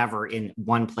really never in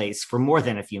one place for more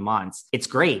than a few months, it's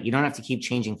great. You don't have to keep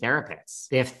changing therapists.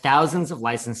 They have thousands of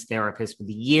licensed therapists with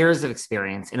years of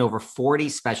experience in over 40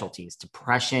 specialties: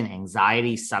 depression,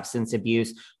 anxiety, substance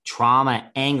abuse,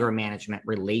 trauma, anger management,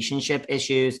 relationship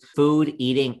issues, food,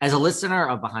 eating. As a listener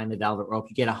of Behind the Velvet Rope,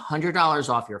 you get $100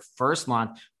 off your first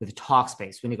month with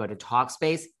Talkspace when you go to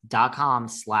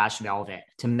Talkspace.com/velvet.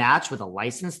 To match with a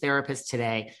licensed therapist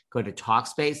today, go to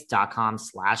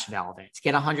Talkspace.com/velvet to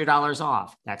get $100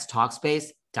 off. That's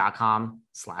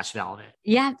Talkspace.com/velvet.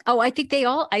 Yeah. Oh, I think they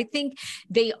all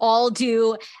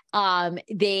do.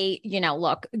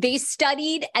 Look, they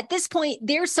studied at this point.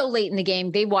 They're so late in the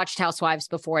game. They watched Housewives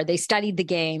before. They studied the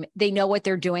game. They know what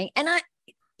they're doing. And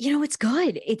it's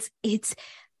good. It's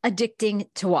addicting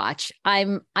to watch.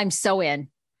 I'm so in.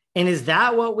 And is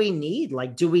that what we need?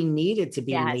 Like, do we need it to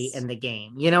be late in the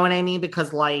game? You know what I mean?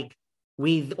 Because like,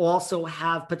 we also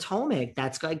have Potomac.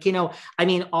 That's like,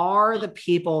 are the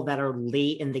people that are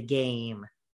late in the game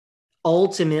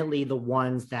ultimately the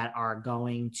ones that are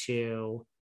going to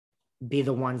be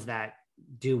the ones that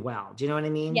do well? Do you know what I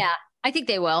mean? Yeah, I think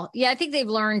they will. Yeah, I think they've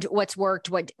learned what's worked,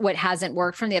 what hasn't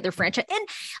worked from the other franchise. And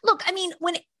look, I mean,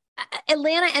 when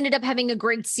Atlanta ended up having a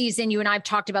great season, you and I have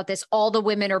talked about this, all the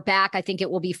women are back. I think it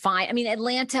will be fine. I mean,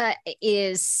 Atlanta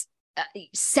is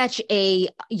such a,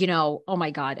 oh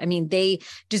my God. I mean, they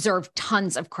deserve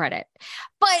tons of credit.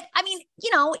 But I mean,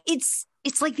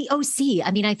 it's like the OC.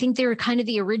 I mean, I think they're kind of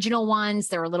the original ones.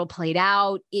 They're a little played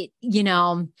out.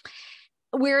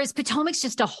 Whereas Potomac's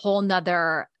just a whole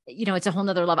nother, it's a whole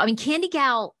nother level. I mean, Candy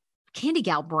Gal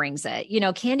brings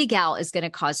it. Candy Gal is going to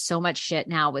cause so much shit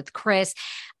now with Chris.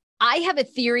 I have a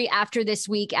theory after this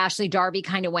week. Ashley Darby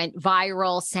kind of went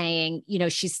viral saying,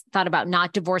 she's thought about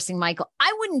not divorcing Michael.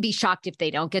 I wouldn't be shocked if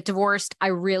they don't get divorced. I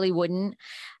really wouldn't.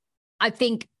 I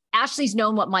think Ashley's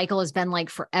known what Michael has been like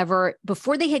forever.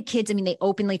 Before they had kids, I mean, they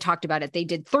openly talked about it. They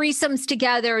did threesomes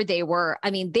together. They were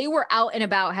out and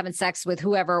about having sex with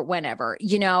whoever, whenever,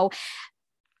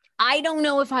 I don't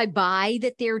know if I buy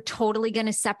that they're totally going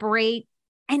to separate.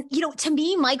 And, to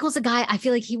me, Michael's a guy, I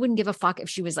feel like he wouldn't give a fuck if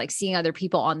she was like seeing other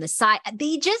people on the side.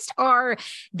 They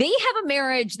have a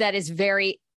marriage that is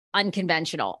very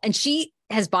unconventional. And she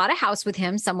has bought a house with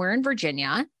him somewhere in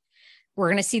Virginia. We're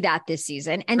going to see that this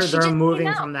season. And they're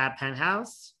moving from that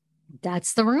penthouse.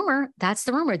 That's the rumor.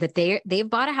 That they've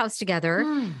bought a house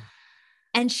together.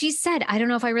 And she said, I don't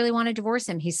know if I really want to divorce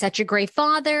him. He's such a great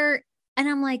father. And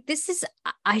I'm like,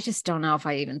 I just don't know if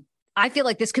I feel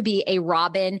like this could be a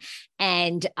Robin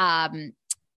and,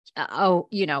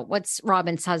 what's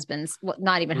Robin's husband's,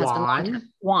 not even husband,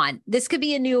 Juan. This could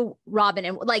be a new Robin.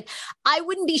 And I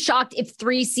wouldn't be shocked if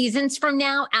 3 seasons from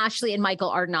now, Ashley and Michael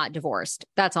are not divorced.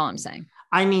 That's all I'm saying.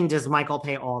 I mean, does Michael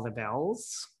pay all the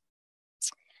bills?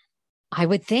 I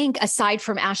would think, aside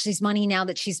from Ashley's money now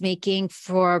that she's making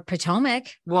for Potomac.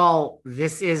 Well,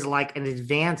 this is like an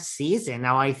advanced season.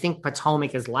 Now, I think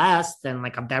Potomac is less than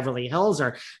like a Beverly Hills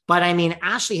but I mean,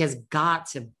 Ashley has got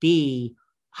to be,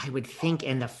 I would think,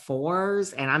 in the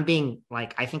 4s. And I'm being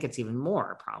I think it's even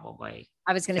more probably.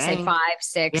 I was going to say 5,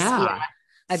 6. Yeah.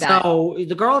 I bet. So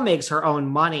the girl makes her own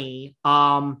money.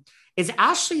 Is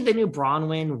Ashley the new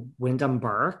Bronwyn Wyndham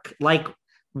Burke?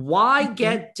 Why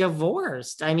get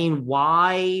divorced? I mean,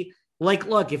 why?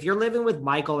 Look, if you're living with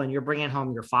Michael and you're bringing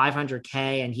home your $500K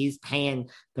and he's paying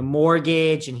the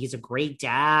mortgage and he's a great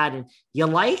dad and you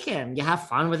like him, you have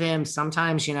fun with him.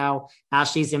 Sometimes,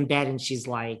 Ashley's in bed and she's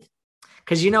like,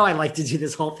 because I like to do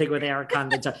this whole thing with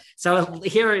Erica. So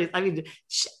here, I mean,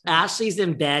 Ashley's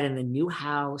in bed in the new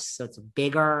house, so it's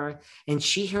bigger, and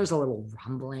she hears a little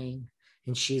rumbling.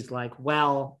 And she's like,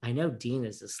 well, I know Dean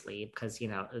is asleep because,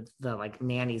 the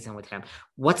nanny's in with him.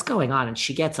 What's going on? And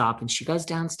she gets up and she goes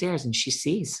downstairs and she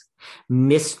sees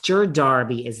Mr.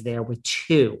 Darby is there with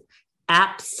 2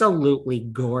 absolutely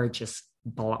gorgeous.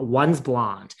 One's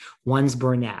blonde, one's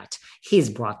brunette.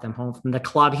 He's brought them home from the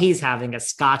club. He's having a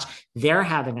scotch. They're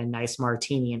having a nice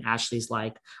martini. And Ashley's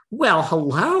like, well,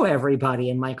 hello, everybody.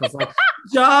 And Michael's like,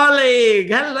 darling,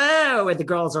 hello. And the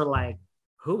girls are like,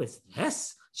 who is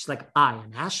this? She's like, I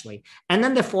am Ashley. And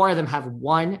then the 4 of them have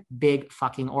one big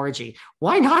fucking orgy.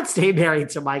 Why not stay married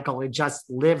to Michael and just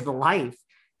live the life?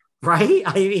 Right?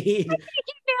 I mean, you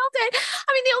nailed it.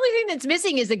 I mean, the only thing that's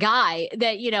missing is a guy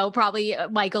that, probably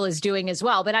Michael is doing as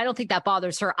well. But I don't think that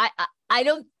bothers her. I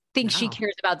don't think she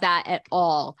cares about that at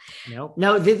all.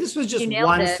 No, this was just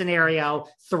one scenario,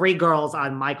 3 girls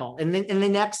on Michael. And then in the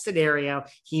next scenario,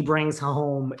 he brings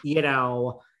home,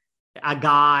 a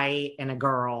guy and a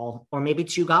girl, or maybe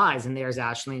 2 guys, and there's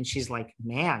Ashley, and she's like,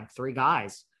 man, 3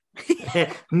 guys.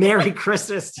 Merry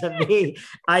Christmas to me.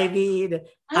 I mean,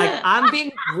 I'm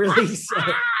being really,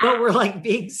 but we're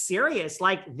being serious.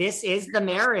 This is the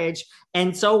marriage.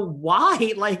 And so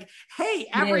why? Hey,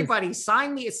 everybody,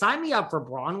 sign me up for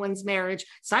Bronwyn's marriage.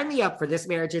 Sign me up for this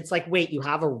marriage. It's wait, you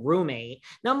have a roommate.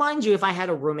 Now, mind you, if I had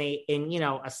a roommate in,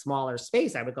 a smaller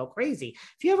space, I would go crazy.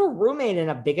 If you have a roommate in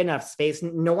a big enough space,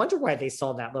 no wonder why they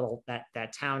sold that little,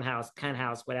 that townhouse,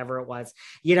 penthouse, whatever it was.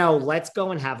 Let's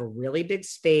go and have a really big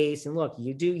space. And look,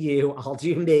 you do you, I'll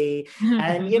do me.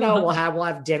 And, we'll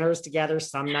have dinners together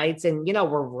some nights, and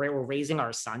we're raising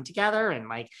our son together, and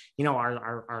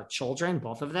our children,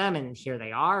 both of them, and here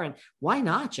they are. And why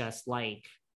not just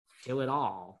do it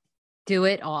all? Do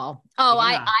it all. Oh,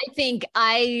 yeah. I think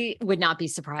I would not be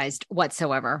surprised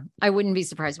whatsoever. I wouldn't be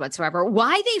surprised whatsoever.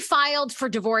 Why they filed for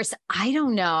divorce, I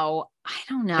don't know.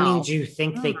 I mean, do you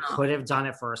think they could have done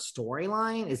it for a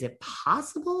storyline? Is it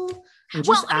possible?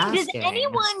 Does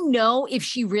anyone know if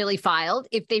she really filed,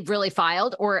 if they've really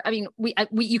filed? Or, I mean,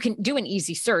 you can do an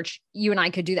easy search. You and I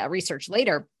could do that research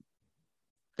later.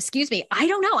 Excuse me. I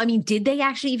don't know. I mean, did they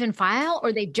actually even file,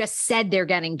 or they just said they're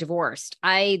getting divorced?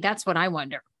 That's what I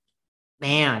wonder.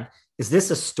 Man, is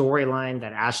this a storyline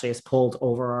that Ashley has pulled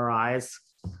over our eyes?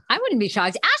 I wouldn't be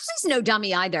shocked. Ashley's no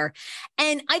dummy either.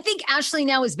 And I think Ashley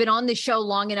now has been on the show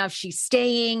long enough. She's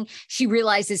staying. She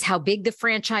realizes how big the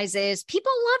franchise is.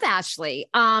 People love Ashley.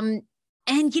 And,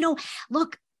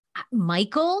 look,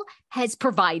 Michael has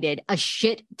provided a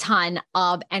shit ton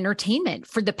of entertainment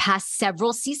for the past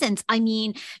several seasons. I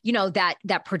mean,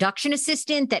 that production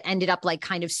assistant that ended up like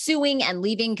kind of suing and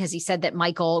leaving because he said that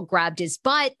Michael grabbed his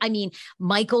butt. I mean,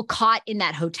 Michael caught in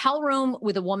that hotel room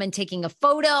with a woman taking a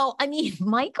photo. I mean,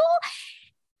 Michael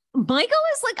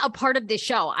is like a part of this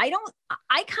show. I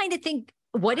kind of think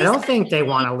I don't think they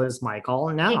want to lose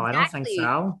Michael. No, exactly. I don't think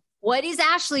so. What is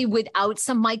Ashley without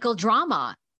some Michael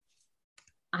drama?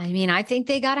 I mean, I think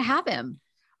they got to have him.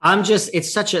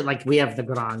 It's such a, like, we have the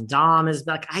Grand Dame is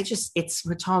back.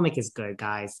 Potomac is good,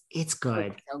 guys. It's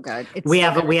good. It's so good. We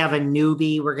have a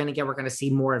newbie. We're going to see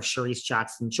more of Charisse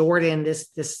Jackson Jordan this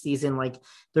season. Like,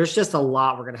 there's just a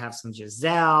lot. We're going to have some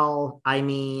Giselle. I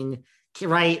mean,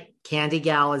 right. Candy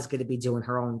Gal is going to be doing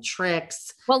her own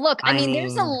tricks. Well, look, I mean,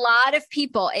 there's a lot of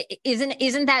people.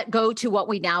 Isn't that go to what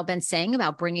we've now been saying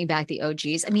about bringing back the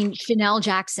OGs? I mean, Chanel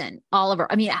Jackson,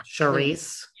 Oliver. I mean,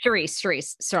 Charisse.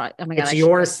 Sorry. Oh my God. It's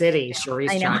your city,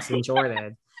 Charisse Jackson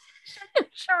Jordan.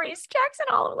 Charisse Jackson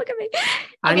Oliver. Look at me. Okay,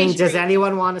 I mean, does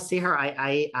anyone want to see her?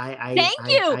 Thank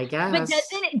you. I guess.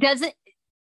 But doesn't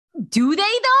do they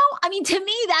though? I mean, to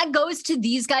me, that goes to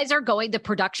these guys the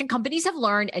production companies have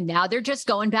learned, and now they're just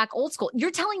going back old school. You're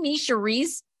telling me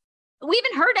Charisse, we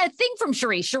haven't heard a thing from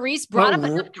Charisse. Charisse brought up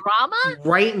enough drama?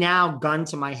 Right now, gun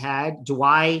to my head, do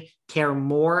I care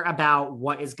more about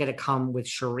what is going to come with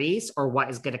Charisse or what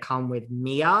is going to come with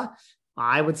Mia?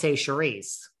 I would say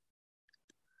Charisse.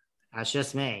 That's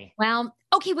just me. Well,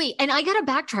 okay, wait. And I got to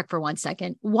backtrack for 1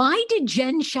 second. Why did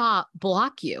Jen Shah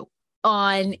block you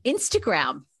on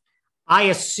Instagram? I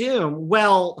assume,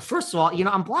 well, first of all,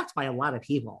 I'm blocked by a lot of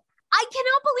people. I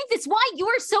cannot believe this. Why? You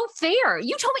are so fair.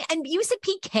 You told me, and you said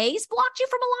PK's blocked you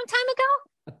from a long time ago?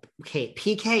 Okay,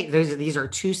 PK, these are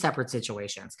two separate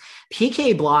situations.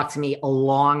 PK blocked me a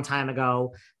long time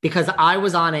ago because I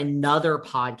was on another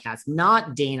podcast,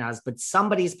 not Dana's, but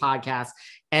somebody's podcast.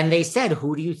 And they said,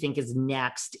 who do you think is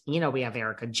next? We have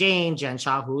Erica Jane, Jen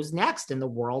Shah, who's next in the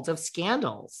world of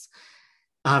scandals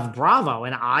of Bravo.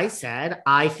 And I said,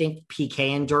 I think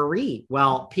PK and Dorit.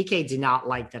 Well, PK did not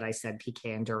like that I said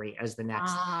PK and Dorit as the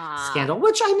next scandal,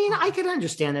 which I mean, I could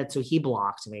understand that. So he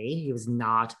blocked me. He was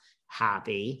not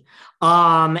happy.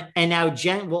 And now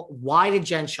why did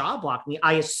Jen Shah block me?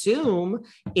 I assume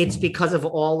it's because of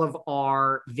all of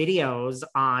our videos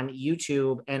on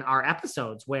YouTube and our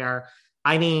episodes where,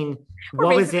 I mean,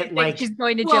 what was it like? She's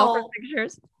going to jail for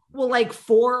pictures. Well, like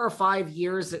 4 or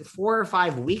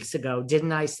 5 weeks ago,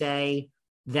 didn't I say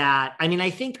that? I mean, I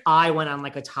think I went on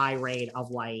like a tirade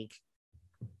of like,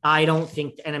 I don't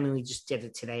think, and I mean, we just did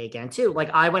it today again too. Like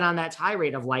I went on that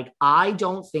tirade of like, I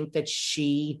don't think that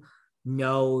she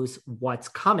knows what's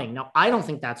coming. Now, I don't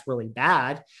think that's really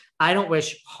bad. I don't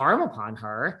wish harm upon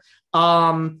her.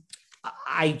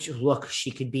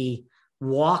 She could be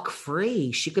walk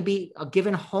free. She could be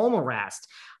given home arrest.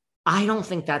 I don't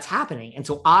think that's happening. And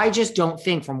so I just don't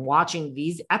think from watching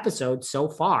these episodes so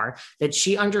far that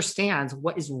she understands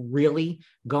what is really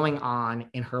going on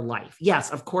in her life.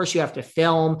 Yes, of course you have to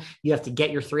film. You have to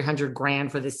get your $300,000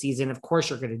 for this season. Of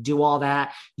course you're going to do all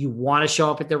that. You want to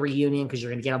show up at the reunion because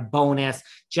you're going to get a bonus.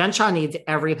 Jen Shah needs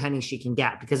every penny she can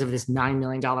get because of this $9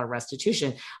 million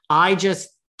restitution. I just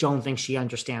don't think she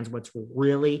understands what's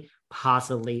really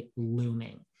possibly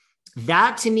looming.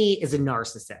 That to me is a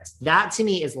narcissist. That to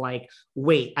me is like,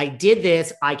 wait, I did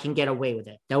this. I can get away with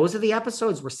it. Those are the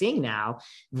episodes we're seeing now.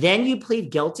 Then you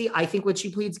plead guilty. I think when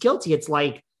she pleads guilty, it's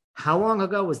like, how long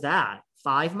ago was that?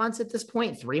 5 months at this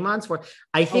point? 3 months? Where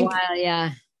I think,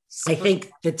 yeah. I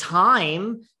think the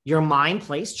time your mind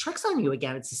plays tricks on you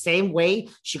again. It's the same way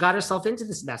she got herself into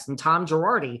this mess. And Tom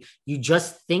Girardi, you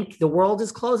just think the world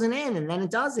is closing in and then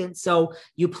it doesn't. So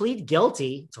you plead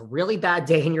guilty. It's a really bad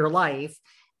day in your life.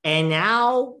 And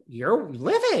now you're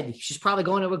livid. She's probably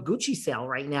going to a Gucci sale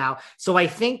right now. So I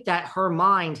think that her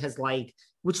mind has like,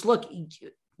 which look,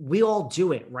 we all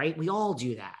do it, right? We all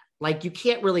do that. Like you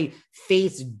can't really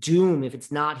face doom if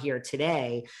it's not here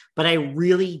today. But I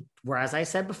really, whereas I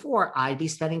said before, I'd be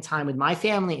spending time with my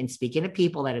family and speaking to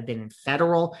people that have been in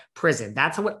federal prison.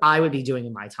 That's what I would be doing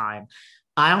in my time.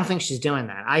 I don't think she's doing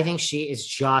that. I think she is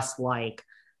just like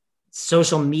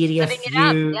social media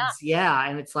feuds. Yeah.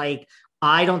 And it's like,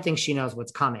 I don't think she knows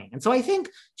what's coming. And so I think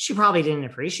she probably didn't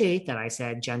appreciate that I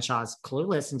said Jen Shah's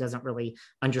clueless and doesn't really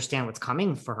understand what's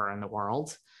coming for her in the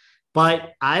world.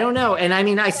 But I don't know. And I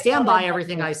mean, I stand by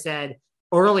everything I said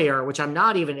earlier, which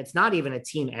it's not even a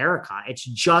team Erica. It's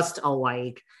just a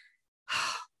like,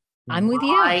 I'm with you.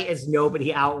 Why is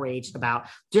nobody outraged about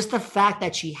just the fact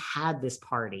that she had this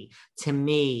party? To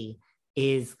me,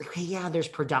 is okay, yeah, there's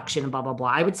production and blah, blah, blah.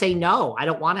 I would say, no, I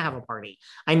don't want to have a party.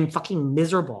 I'm fucking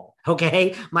miserable.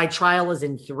 Okay. My trial is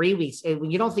in 3 weeks. And when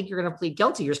you don't think you're going to plead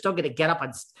guilty, you're still going to get up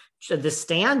on the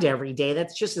stand every day.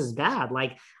 That's just as bad.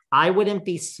 Like, I wouldn't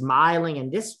be smiling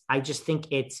in this. I just think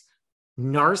it's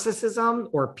narcissism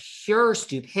or pure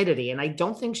stupidity. And I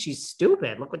don't think she's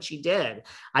stupid. Look what she did.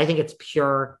 I think it's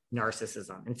pure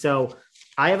narcissism. And so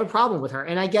I have a problem with her.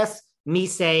 And I guess me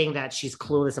saying that she's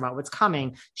clueless about what's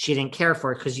coming, she didn't care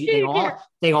for it because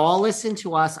they all listen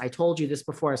to us. I told you this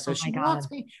before. So she blocks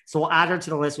me. So we'll add her to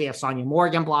the list. We have Sonia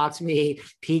Morgan blocks me,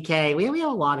 PK. We have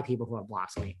a lot of people who have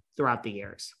blocked me throughout the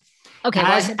years. Okay.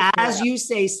 As you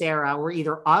say, Sarah, we're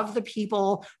either of the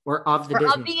people or of the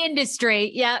business. Of the industry.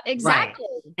 Yeah, exactly.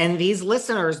 Right. And these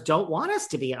listeners don't want us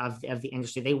to be of the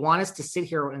industry. They want us to sit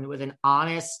here with an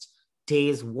honest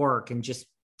day's work and just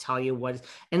tell you what,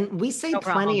 and we say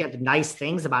plenty of nice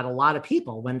things about a lot of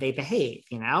people when they behave,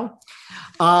 you know?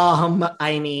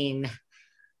 I mean,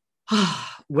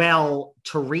 well,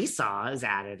 Teresa is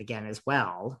at it again as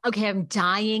well. Okay. I'm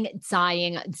dying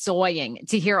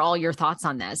to hear all your thoughts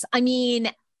on this. I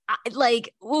mean,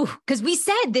 because we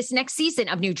said this next season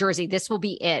of New Jersey, this will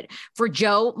be it for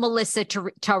Joe, Melissa,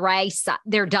 Teresa.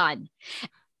 They're done.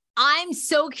 I'm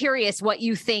so curious what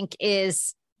you think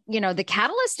is, the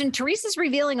catalyst, and Teresa's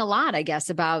revealing a lot, I guess,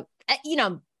 about, I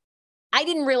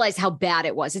didn't realize how bad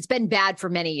it was. It's been bad for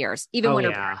many years, even when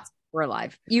her parents were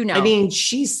alive, I mean,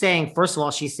 she's saying, first of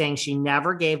all, she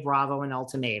never gave Bravo an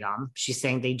ultimatum. She's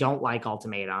saying they don't like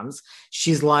ultimatums.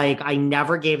 She's like, I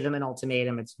never gave them an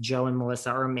ultimatum. It's Joe and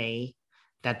Melissa or me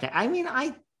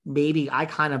I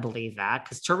kind of believe that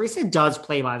because Teresa does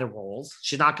play by the rules.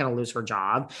 She's not going to lose her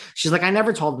job. She's like, I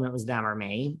never told them it was them or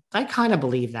me. I kind of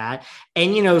believe that.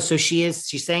 And, so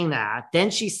she's saying that.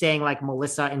 Then she's saying like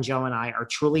Melissa and Joe and I are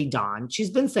truly done. She's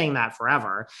been saying that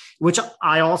forever, which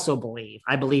I also believe.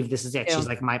 I believe this is it. Yeah. She's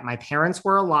like, my parents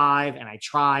were alive and I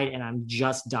tried and I'm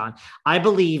just done. I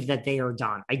believe that they are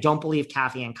done. I don't believe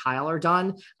Kathy and Kyle are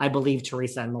done. I believe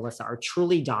Teresa and Melissa are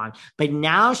truly done. But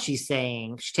now she's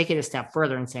saying, she's taking it a step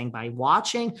further and saying by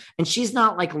watching, and she's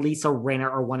not like Lisa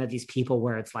Rinna or one of these people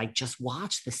where it's like, just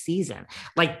watch the season.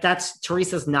 Like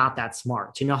Teresa's not that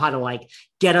smart to know how to like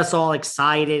get us all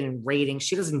excited and rating.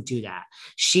 She doesn't do that.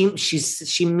 She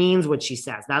means what she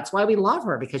says. That's why we love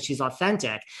her, because she's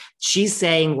authentic. She's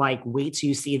saying like, wait till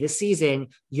you see this season,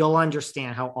 you'll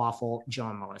understand how awful Joe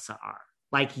and Melissa are.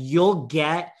 Like you'll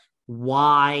get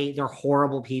why they're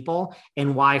horrible people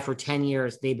and why for 10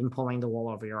 years they've been pulling the wool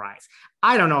over your eyes.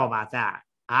 I don't know about that.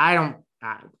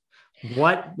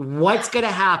 What's going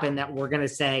to happen that we're going to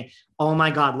say, oh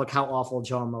my God, look how awful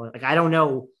Joe and Melissa. Like, I don't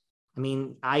know. I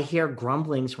mean, I hear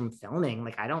grumblings from filming.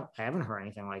 Like, I haven't heard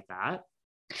anything like that.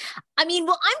 I mean,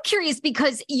 well, I'm curious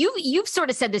because you've sort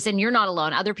of said this, and you're not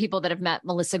alone. Other people that have met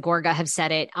Melissa Gorga have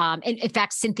said it. And in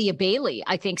fact, Cynthia Bailey,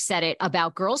 I think, said it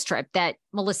about Girls Trip, that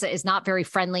Melissa is not very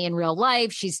friendly in real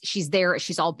life. She's there.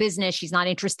 She's all business. She's not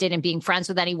interested in being friends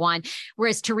with anyone.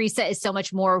 Whereas Teresa is so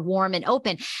much more warm and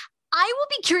open. I will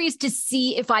be curious to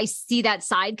see if I see that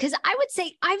side, because I would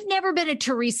say I've never been a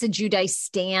Teresa Giudice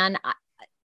stan.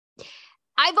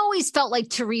 I've always felt like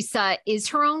Teresa is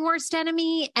her own worst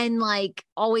enemy and like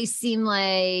always seemed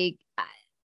like,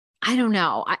 I don't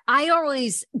know. I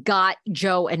always got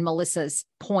Joe and Melissa's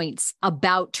points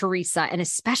about Teresa, and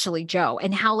especially Joe,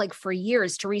 and how like for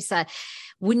years, Teresa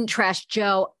wouldn't trash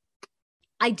Joe.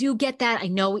 I do get that. I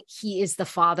know he is the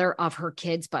father of her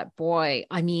kids, but boy,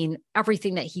 I mean,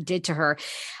 everything that he did to her.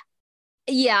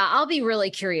 Yeah, I'll be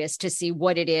really curious to see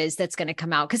what it is that's going to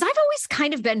come out, because I've always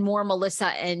kind of been more Melissa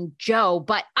and Joe,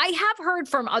 but I have heard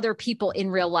from other people in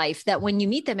real life that when you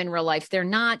meet them in real life, they're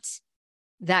not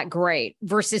that great,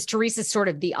 versus Teresa's sort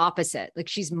of the opposite. Like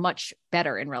she's much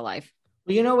better in real life.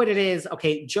 Well, you know what it is?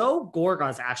 Okay, Joe Gorga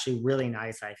is actually really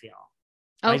nice, I feel.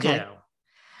 Okay. I do.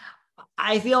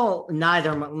 I feel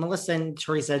neither Melissa and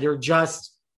Teresa, they're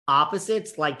just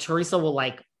opposites. Like Teresa will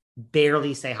like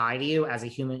barely say hi to you as a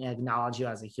human, acknowledge you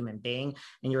as a human being,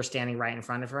 and you're standing right in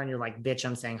front of her and you're like, bitch,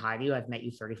 I'm saying hi to you. I've met you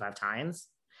 35 times.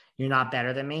 You're not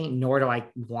better than me, nor do I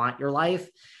want your life.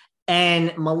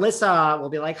 And Melissa will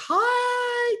be like,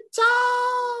 hi, Joe,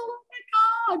 oh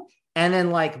my God. And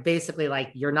then like, basically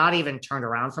like, you're not even turned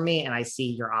around from me and I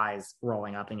see your eyes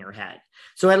rolling up in your head.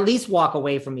 So at least walk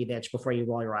away from me, bitch, before you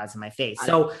roll your eyes in my face.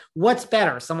 So what's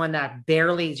better? Someone that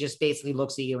barely just basically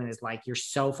looks at you and is like, you're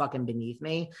so fucking beneath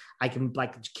me. I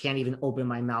can't even open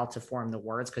my mouth to form the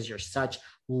words because you're such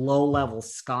low level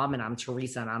scum and I'm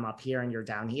Teresa and I'm up here and you're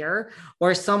down here.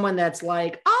 Or someone that's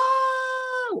like,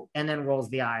 woo, and then rolls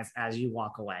the eyes as you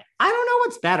walk away. I don't know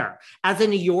what's better. As a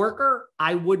New Yorker,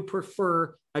 I would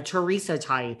prefer a Teresa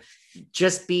type,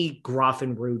 just be gruff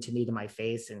and rude to me to my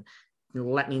face and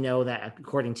let me know that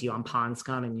according to you, I'm pond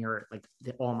scum and you're like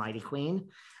the almighty queen.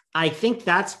 I think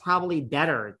that's probably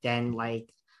better than like,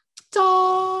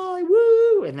 die,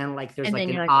 woo, and then like there's and like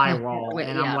an eye roll,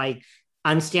 and I'm like,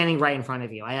 I'm standing right in front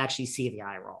of you. I actually see the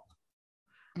eye roll.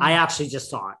 I actually just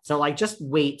saw it. So like, just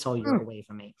wait till you're away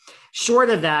from me. Short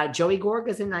of that, Joey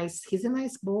Gorga's he's a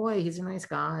nice boy. He's a nice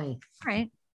guy.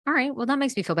 All right. Well, that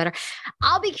makes me feel better.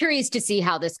 I'll be curious to see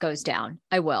how this goes down.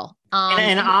 I will.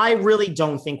 And I really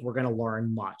don't think we're going to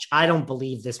learn much. I don't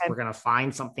believe this. We're going to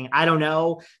find something. I don't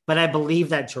know, but I believe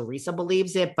that Teresa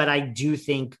believes it, but I do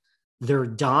think they're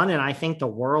done. And I think the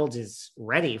world is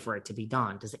ready for it to be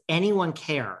done. Does anyone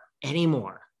care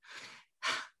anymore?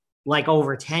 Like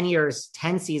over 10 years,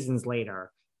 10 seasons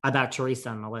later about Teresa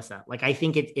and Melissa. Like, I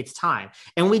think it's time.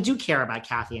 And we do care about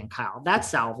Kathy and Kyle.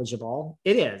 That's salvageable.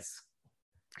 It is.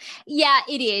 Yeah,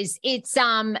 it is. It's,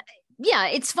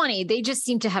 it's funny. They just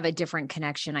seem to have a different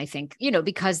connection, I think,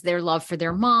 because their love for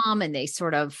their mom and they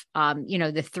sort of,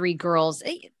 the three girls,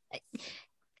 I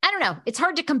don't know. It's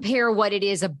hard to compare what it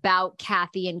is about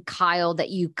Kathy and Kyle that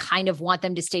you kind of want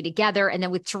them to stay together. And then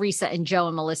with Teresa and Joe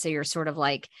and Melissa, you're sort of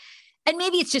like, and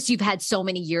maybe it's just you've had so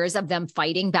many years of them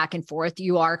fighting back and forth.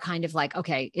 You are kind of like,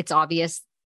 okay, it's obvious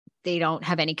they don't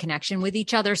have any connection with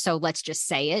each other. So let's just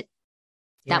say it.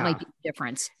 That might be the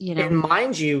difference, And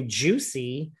mind you,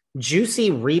 Juicy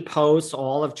reposts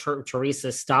all of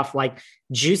Teresa's stuff. Like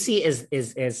Juicy is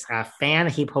a fan.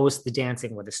 He posts the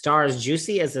Dancing with the Stars.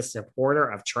 Juicy is a supporter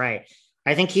of Trey.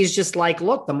 I think he's just like,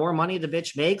 look, the more money the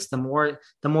bitch makes, the more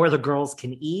the girls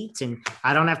can eat. And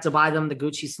I don't have to buy them the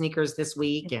Gucci sneakers this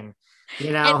week. And,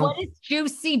 And what does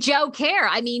Juicy Joe care?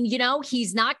 I mean,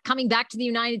 he's not coming back to the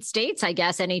United States, I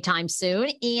guess, anytime soon.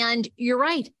 And you're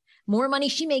right. More money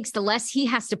she makes, the less he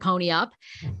has to pony up.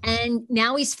 And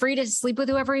now he's free to sleep with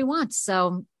whoever he wants.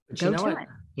 So go to it.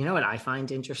 You know what I find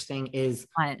interesting is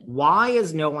why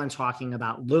is no one talking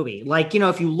about Louis? Like,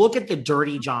 if you look at the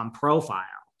Dirty John profile,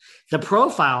 the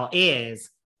profile is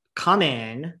come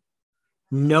in,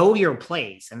 know your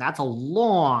place. And that's a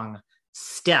long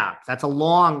step. That's a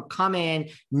long come in,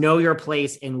 know your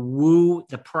place and woo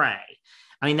the prey.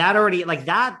 I mean, that already like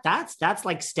that's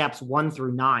like steps 1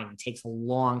 through 9. It takes a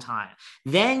long time.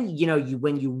 Then,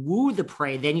 when you woo the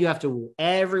prey, then you have to woo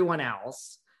everyone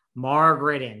else,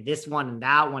 Margaret and this one and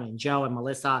that one and Joe and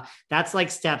Melissa. That's like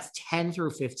steps 10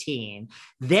 through 15.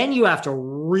 Then you have to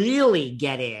really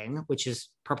get in, which is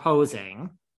proposing,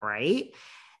 right?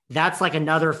 That's like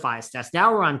another 5 steps.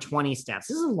 Now we're on 20 steps.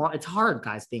 This is it's hard,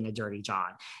 guys, being a Dirty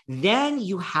John. Then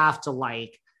you have to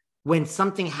when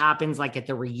something happens, like at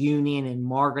the reunion and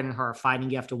Margaret and her are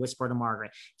fighting, you have to whisper to Margaret,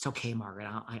 it's okay, Margaret.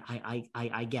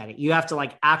 I get it. You have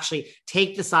to actually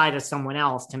take the side of someone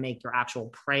else to make your actual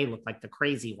prey look like the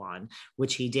crazy one,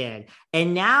 which he did.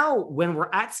 And now when we're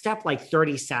at step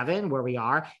 37, where we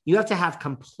are, you have to have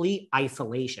complete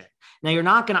isolation. Now you're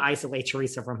not going to isolate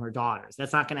Teresa from her daughters.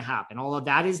 That's not going to happen. Although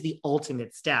that is the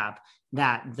ultimate step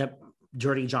that the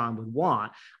Dirty John would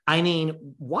want. I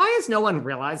mean, why is no one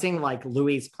realizing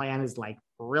Louis' plan is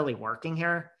really working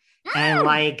here?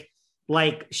 And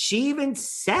she even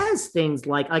says things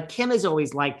like Kim is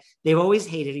always they've always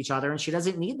hated each other and she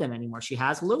doesn't need them anymore. She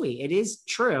has Louis. It is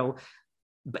true.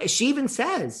 But she even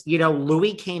says,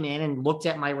 Louis came in and looked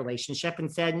at my relationship and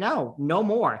said, no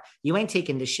more. You ain't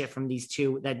taking this shit from these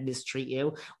two that mistreat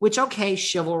you, which, okay,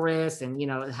 chivalrous and,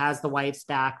 it has the wife's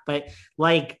back, but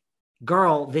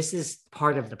girl, this is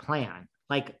part of the plan.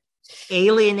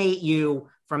 Alienate you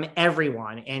from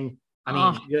everyone. And I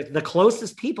mean, the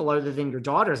closest people other than your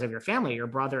daughters of your family, your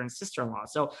brother and sister-in-law.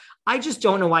 So I just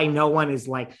don't know why no one is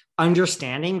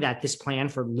understanding that this plan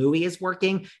for Louis is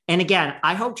working. And again,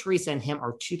 I hope Teresa and him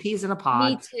are 2 peas in a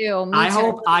pod. Me too.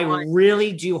 I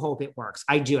really do hope it works.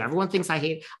 I do. Everyone thinks I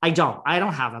hate. I don't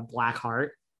have a black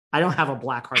heart. I don't have a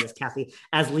black heart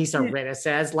as Lisa Rinna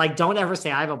says. Don't ever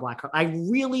say I have a black heart.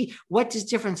 What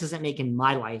difference does it make in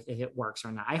my life if it works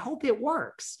or not? I hope it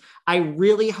works. I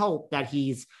really hope that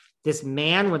he's this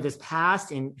man with his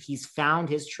past and he's found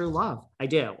his true love. I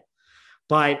do.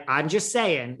 But I'm just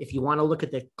saying, if you want to look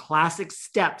at the classic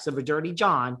steps of a Dirty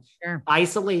John, sure.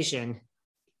 Isolation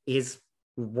is,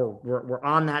 we're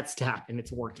on that step and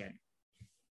it's working.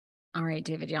 All right,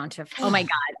 David Yontef. Oh my God.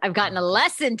 I've gotten a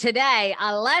lesson today.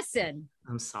 A lesson.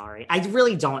 I'm sorry. I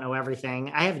really don't know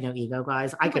everything. I have no ego,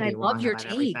 guys. I could be wrong about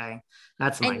everything.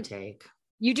 That's my take.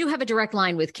 You do have a direct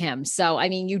line with Kim. So, I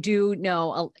mean, you do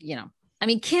know,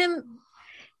 Kim,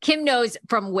 Kim knows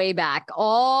from way back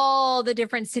all the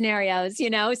different scenarios, you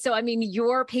know? So, I mean,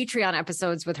 your Patreon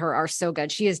episodes with her are so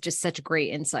good. She has just such great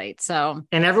insight. So,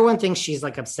 and everyone thinks she's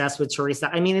like obsessed with Teresa.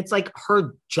 I mean, it's like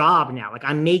her job now. Like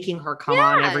I'm making her come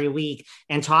on every week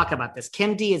and talk about this.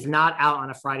 Kim D is not out on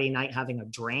a Friday night having a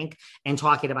drink and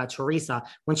talking about Teresa.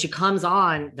 When she comes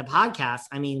on the podcast,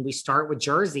 I mean, we start with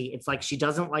Jersey. It's like she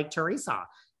doesn't like Teresa.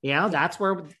 You know, that's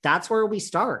where we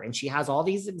start. And she has all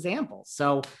these examples.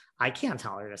 So I can't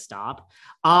tell her to stop.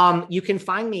 You can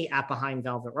find me at Behind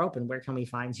Velvet Rope. And where can we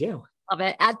find you? Love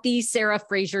it. At the Sarah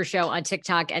Fraser Show on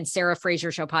TikTok and Sarah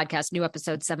Fraser Show podcast. New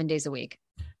episodes 7 days a week.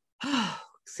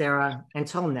 Sarah,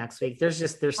 until next week, there's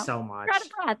so much.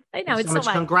 I know, it's so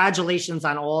much. Congratulations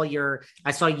on all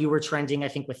I saw you were trending, I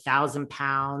think, with 1,000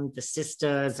 Pound, the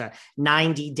Sisters, a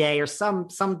 90 Day, or some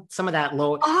of that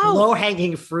low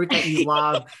hanging fruit that you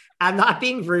love. I'm not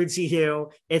being rude to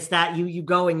you. It's that you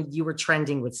go and you were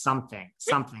trending with something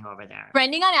over there.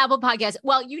 Trending on Apple Podcasts.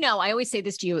 Well, you know, I always say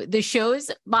this to you. The shows,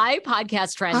 my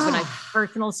podcast trends when I have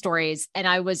personal stories. And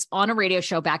I was on a radio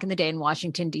show back in the day in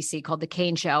Washington, D.C. called The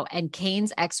Kane Show. And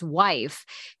Kane's ex-wife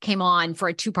came on for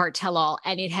a 2-part tell-all.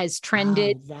 And it has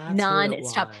trended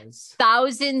non-stop.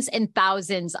 Thousands and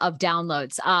thousands of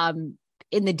downloads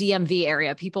in the DMV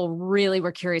area. People really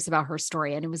were curious about her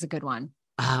story. And it was a good one.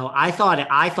 Oh, I thought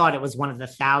it was one of the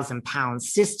 1,000 Pound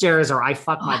Sisters, or I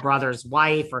fucked my brother's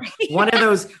wife, or one of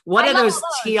those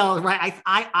teal, right?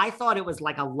 I thought it was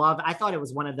like a love. I thought it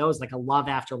was one of those, like a Love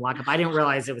After Lockup. I didn't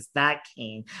realize it was that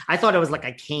Kane. I thought it was like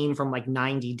a Kane from like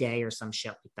 90 Day or some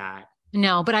shit like that.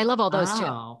 No, but I love all those too.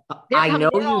 I know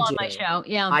you do. On my show.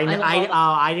 Yeah.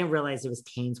 I didn't realize it was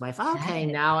Kane's wife. Okay,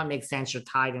 now it makes sense. You're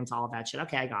tied into all that shit.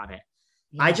 Okay, I got it.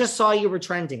 Yeah. I just saw you were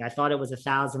trending. I thought it was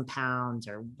 1,000 pounds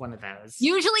or one of those.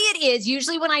 Usually it is.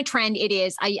 Usually when I trend, it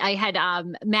is. I had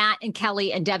Matt and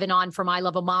Kelly and Devin on from I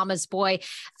Love a Mama's Boy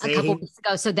a couple weeks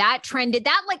ago. So that trended.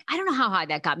 That, like, I don't know how high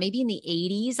that got. Maybe in the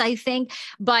 80s, I think.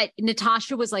 But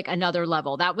Natasha was like another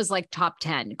level. That was like top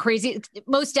 10. Crazy.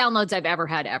 Most downloads I've ever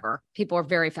had ever. People are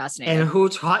very fascinated. And who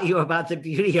taught you about the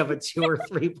beauty of a 2 or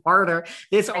 3-parter?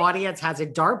 This audience has a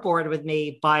dartboard with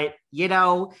me, but you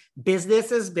know,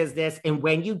 business is business. And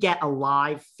when you get a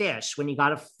live fish, when you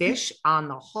got a fish on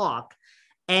the hook,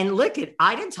 and look at,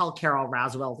 I didn't tell Carol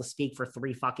Roswell to speak for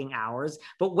 3 fucking hours,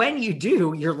 but when you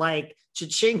do, you're like,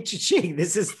 cha-ching, cha-ching.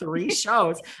 This is 3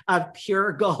 shows of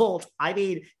pure gold. I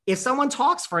mean, if someone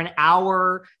talks for an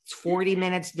hour, 40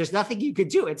 minutes, there's nothing you could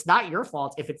do. It's not your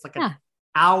fault if it's like an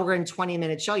hour and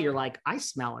 20-minute show. You're like, I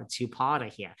smell a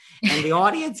 2-parter here. And the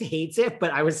audience hates it,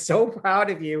 but I was so proud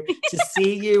of you to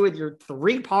see you with your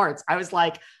 3 parts. I was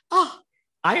like, oh,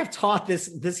 I have taught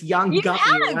this young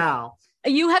guppy well.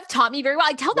 You have taught me very well.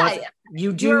 I tell that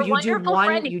you do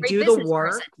the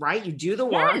work, right? You do the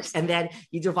work, and then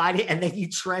you divide it, and then you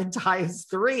trend times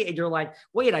 3, and you're like,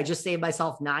 wait, I just saved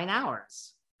myself 9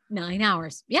 hours. 9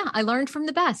 hours. Yeah, I learned from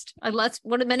the best. That's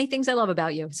one of many things I love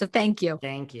about you. So thank you.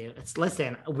 Thank you.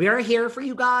 Listen, we're here for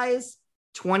you guys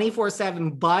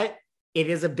 24/7, but it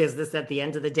is a business at the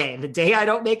end of the day. And the day I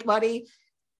don't make money,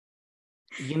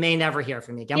 you may never hear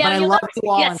from me again. But I love you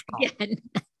all. Yes, again.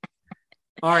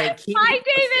 All right. Bye,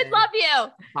 David. Love you.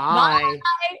 Bye.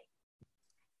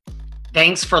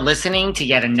 Thanks for listening to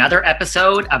yet another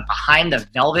episode of Behind the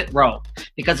Velvet Rope.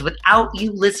 Because without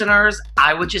you listeners,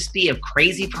 I would just be a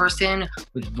crazy person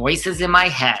with voices in my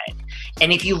head.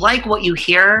 And if you like what you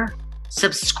hear,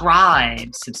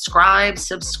 subscribe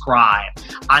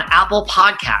on Apple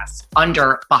Podcasts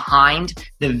under Behind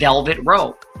the Velvet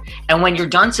Rope. And when you're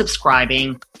done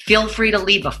subscribing, feel free to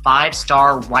leave a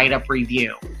 5-star write-up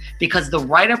review, because the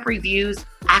write-up reviews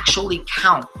actually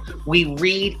count. We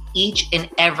read each and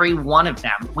every one of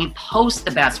them. We post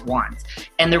the best ones,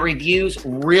 and the reviews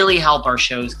really help our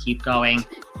shows keep going.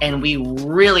 And we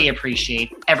really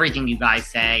appreciate everything you guys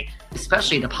say,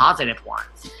 especially the positive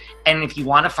ones. And if you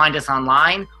want to find us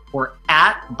online, we're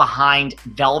at Behind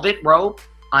Velvet Rope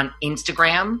on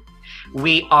Instagram.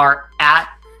 We are at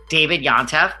David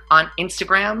Yontef on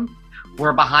Instagram.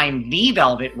 We're Behind the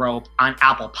Velvet Rope on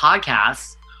Apple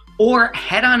Podcasts. Or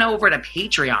head on over to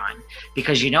Patreon,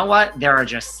 because you know what? There are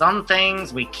just some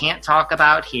things we can't talk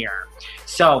about here.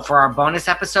 So for our bonus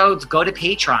episodes, go to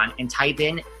Patreon and type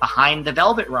in Behind the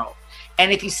Velvet Rope.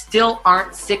 And if you still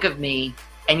aren't sick of me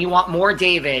and you want more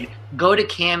David, go to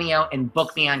Cameo and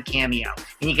book me on Cameo.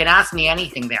 And you can ask me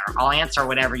anything there. I'll answer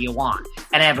whatever you want.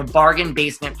 And I have a bargain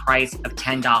basement price of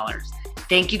 $10.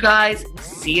 Thank you guys.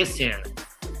 See you soon.